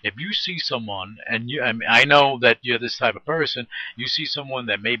 If you see someone, and I know that you're this type of person, you see someone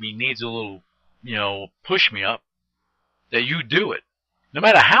that maybe needs a little, you know, push me up, that you do it, no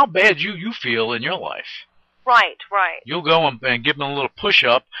matter how bad you feel in your life. Right. You'll go and give them a little push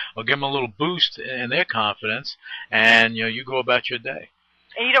up, or give them a little boost in their confidence, and you know, you go about your day.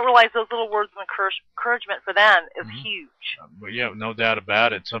 And you don't realize those little words of encouragement for them is huge. But yeah, no doubt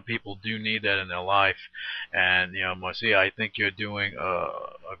about it. Some people do need that in their life. And, you know, Marzia, I think you're doing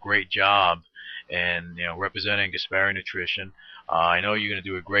a great job in, you know, representing Gaspari Nutrition. I know you're going to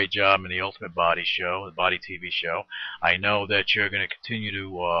do a great job in the Ultimate Body Show, the Body TV show. I know that you're going to continue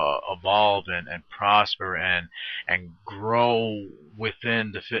to evolve and prosper and grow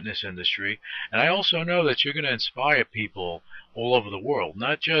within the fitness industry. And I also know that you're going to inspire people all over the world,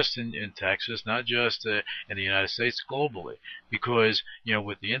 not just in Texas, not just in the United States, globally. Because, you know,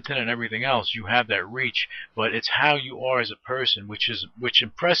 with the internet and everything else, you have that reach, but it's how you are as a person which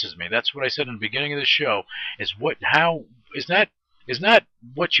impresses me. That's what I said in the beginning of the show. Is not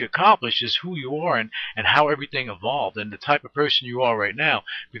what you accomplished, is who you are and how everything evolved and the type of person you are right now.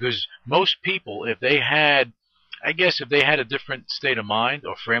 Because most people, if they had a different state of mind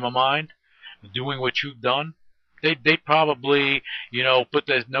or frame of mind, doing what you've done, they'd probably, you know, put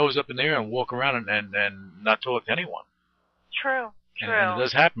their nose up in the air and walk around and not talk to anyone. True. And it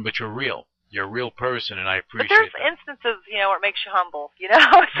does happen, but you're real. You're a real person, and I appreciate that. But there's instances, you know, where it makes you humble, you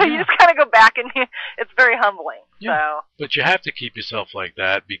know? So you just kind of go back, and it's very humbling. Yeah. So. But you have to keep yourself like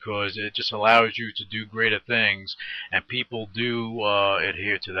that, because it just allows you to do greater things, and people do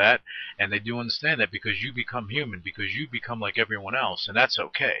adhere to that, and they do understand that, because you become human, because you become like everyone else, and that's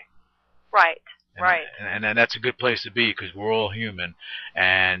okay. Right. And that's a good place to be, because we're all human,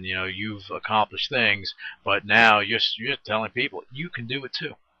 and you know, you've accomplished things, but now you're telling people you can do it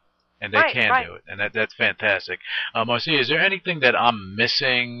too, and they can do it, and that's fantastic. Marzia, is there anything that I'm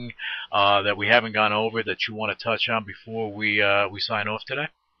missing that we haven't gone over that you want to touch on before we sign off today?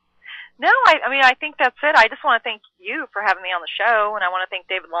 No, I mean, I think that's it. I just want to thank you for having me on the show, and I want to thank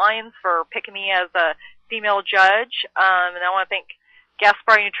David Lyons for picking me as a female judge, and I want to thank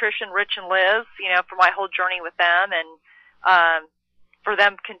Gaspari Nutrition, Rich and Liz, you know, for my whole journey with them, and for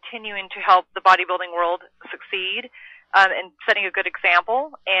them continuing to help the bodybuilding world succeed, and setting a good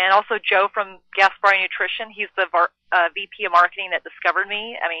example. And also Joe from Gaspari Nutrition, he's the VP of marketing that discovered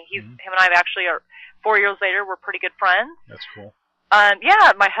me. I mean, him and I actually are 4 years later, we're pretty good friends. That's cool.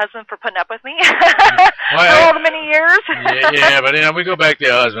 Yeah, my husband for putting up with me for all the many years. yeah, but you know, we go back to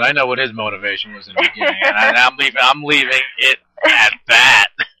your husband. I know what his motivation was in the beginning, and I'm leaving it at that.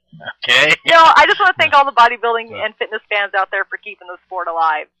 Okay. You know, I just want to thank all the bodybuilding and fitness fans out there for keeping the sport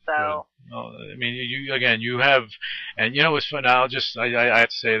alive. So. Well, I mean, you have, and you know, it's fun. I have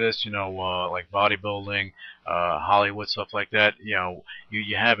to say this, you know, like bodybuilding, Hollywood, stuff like that. You know,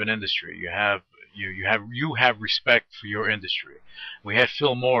 you have an industry. You have respect for your industry. We had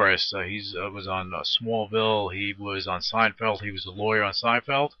Phil Morris. He was on Smallville. He was on Seinfeld. He was a lawyer on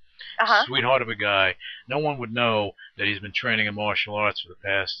Seinfeld. Sweetheart of a guy. No one would know that he's been training in martial arts for the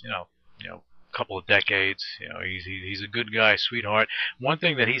past, you know, couple of decades. You know, he's a good guy, sweetheart. One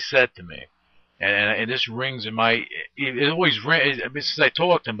thing that he said to me, and this rings in my, it always rings since I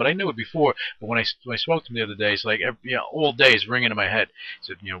talked to him, but I knew it before. But when I spoke to him the other day, it's like all day it's ringing in my head. He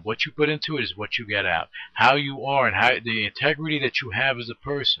said, you know, what you put into it is what you get out. How you are and how the integrity that you have as a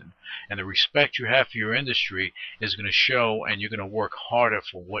person and the respect you have for your industry is going to show, and you're going to work harder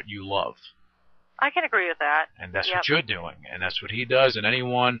for what you love. I can agree with that. And that's what you're doing, and that's what he does. And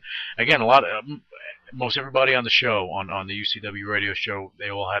anyone, again, most everybody on the show, on the UCW radio show, they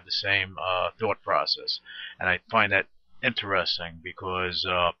all have the same thought process. And I find that interesting, because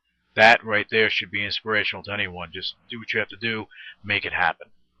that right there should be inspirational to anyone. Just do what you have to do, make it happen.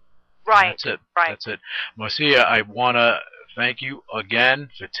 Right. And that's it. Right. That's it. Marzia, I want to thank you again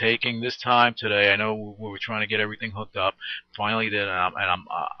for taking this time today. I know we were trying to get everything hooked up. Finally did, and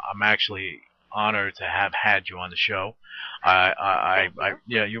I'm actually honor to have had you on the show. Yeah,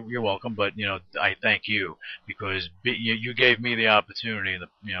 you're welcome, but I thank you because you gave me the opportunity,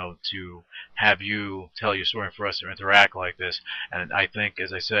 to have you tell your story and for us to interact like this. And I think,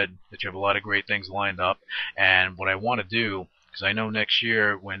 as I said, that you have a lot of great things lined up. And what I want to do, because I know next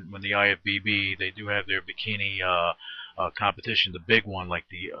year when the IFBB, they do have their bikini competition, the big one, like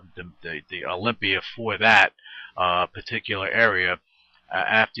the Olympia for that particular area.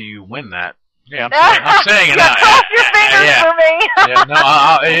 After you win that, yeah, I'm saying it now. Cross your fingers for me. Yeah,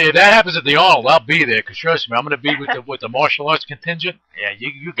 no, if that happens at the Arnold, I'll be there. Cause trust me, I'm going to be with the martial arts contingent. Yeah,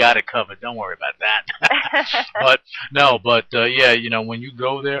 you got it covered. Don't worry about that. but yeah, when you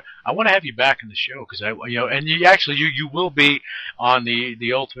go there, I want to have you back in the show because and you will be on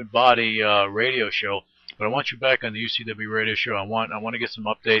the Ultimate Body radio show. But I want you back on the UCW radio show. I want to get some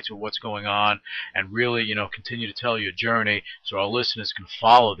updates of what's going on and really, continue to tell your journey so our listeners can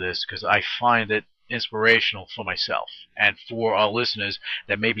follow this because I find it inspirational for myself and for our listeners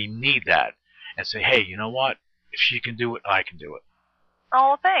that maybe need that and say, hey, you know what? If she can do it, I can do it.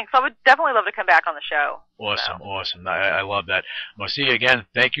 Oh, thanks. I would definitely love to come back on the show. Awesome. I love that. Marzia, again,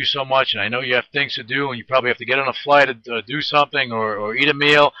 thank you so much. And I know you have things to do, and you probably have to get on a flight to do something or eat a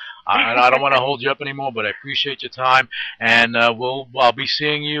meal. I don't want to hold you up anymore, but I appreciate your time. And I'll be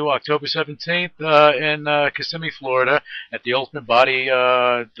seeing you October 17th in Kissimmee, Florida, at the Ultimate Body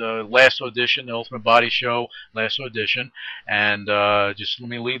the last audition, the Ultimate Body Show last audition. And just let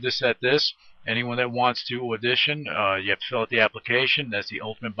me leave this at this. Anyone that wants to audition, you have to fill out the application. That's the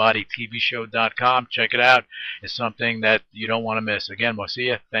ultimatebodytvshow.com. Check it out. It's something that you don't want to miss. Again,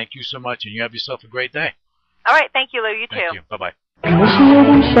 Marzia, thank you so much, and you have yourself a great day. All right. Thank you, Lou. You too. Thank you. Bye-bye.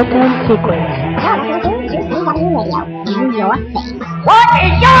 Initiating shutdown sequence. In your face. What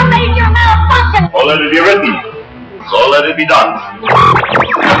is your major malfunction? So let it be written. So let it be done.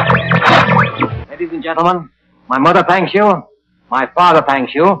 Ladies and gentlemen, my mother thanks you, my father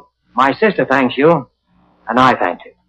thanks you, my sister thanks you, and I thank you.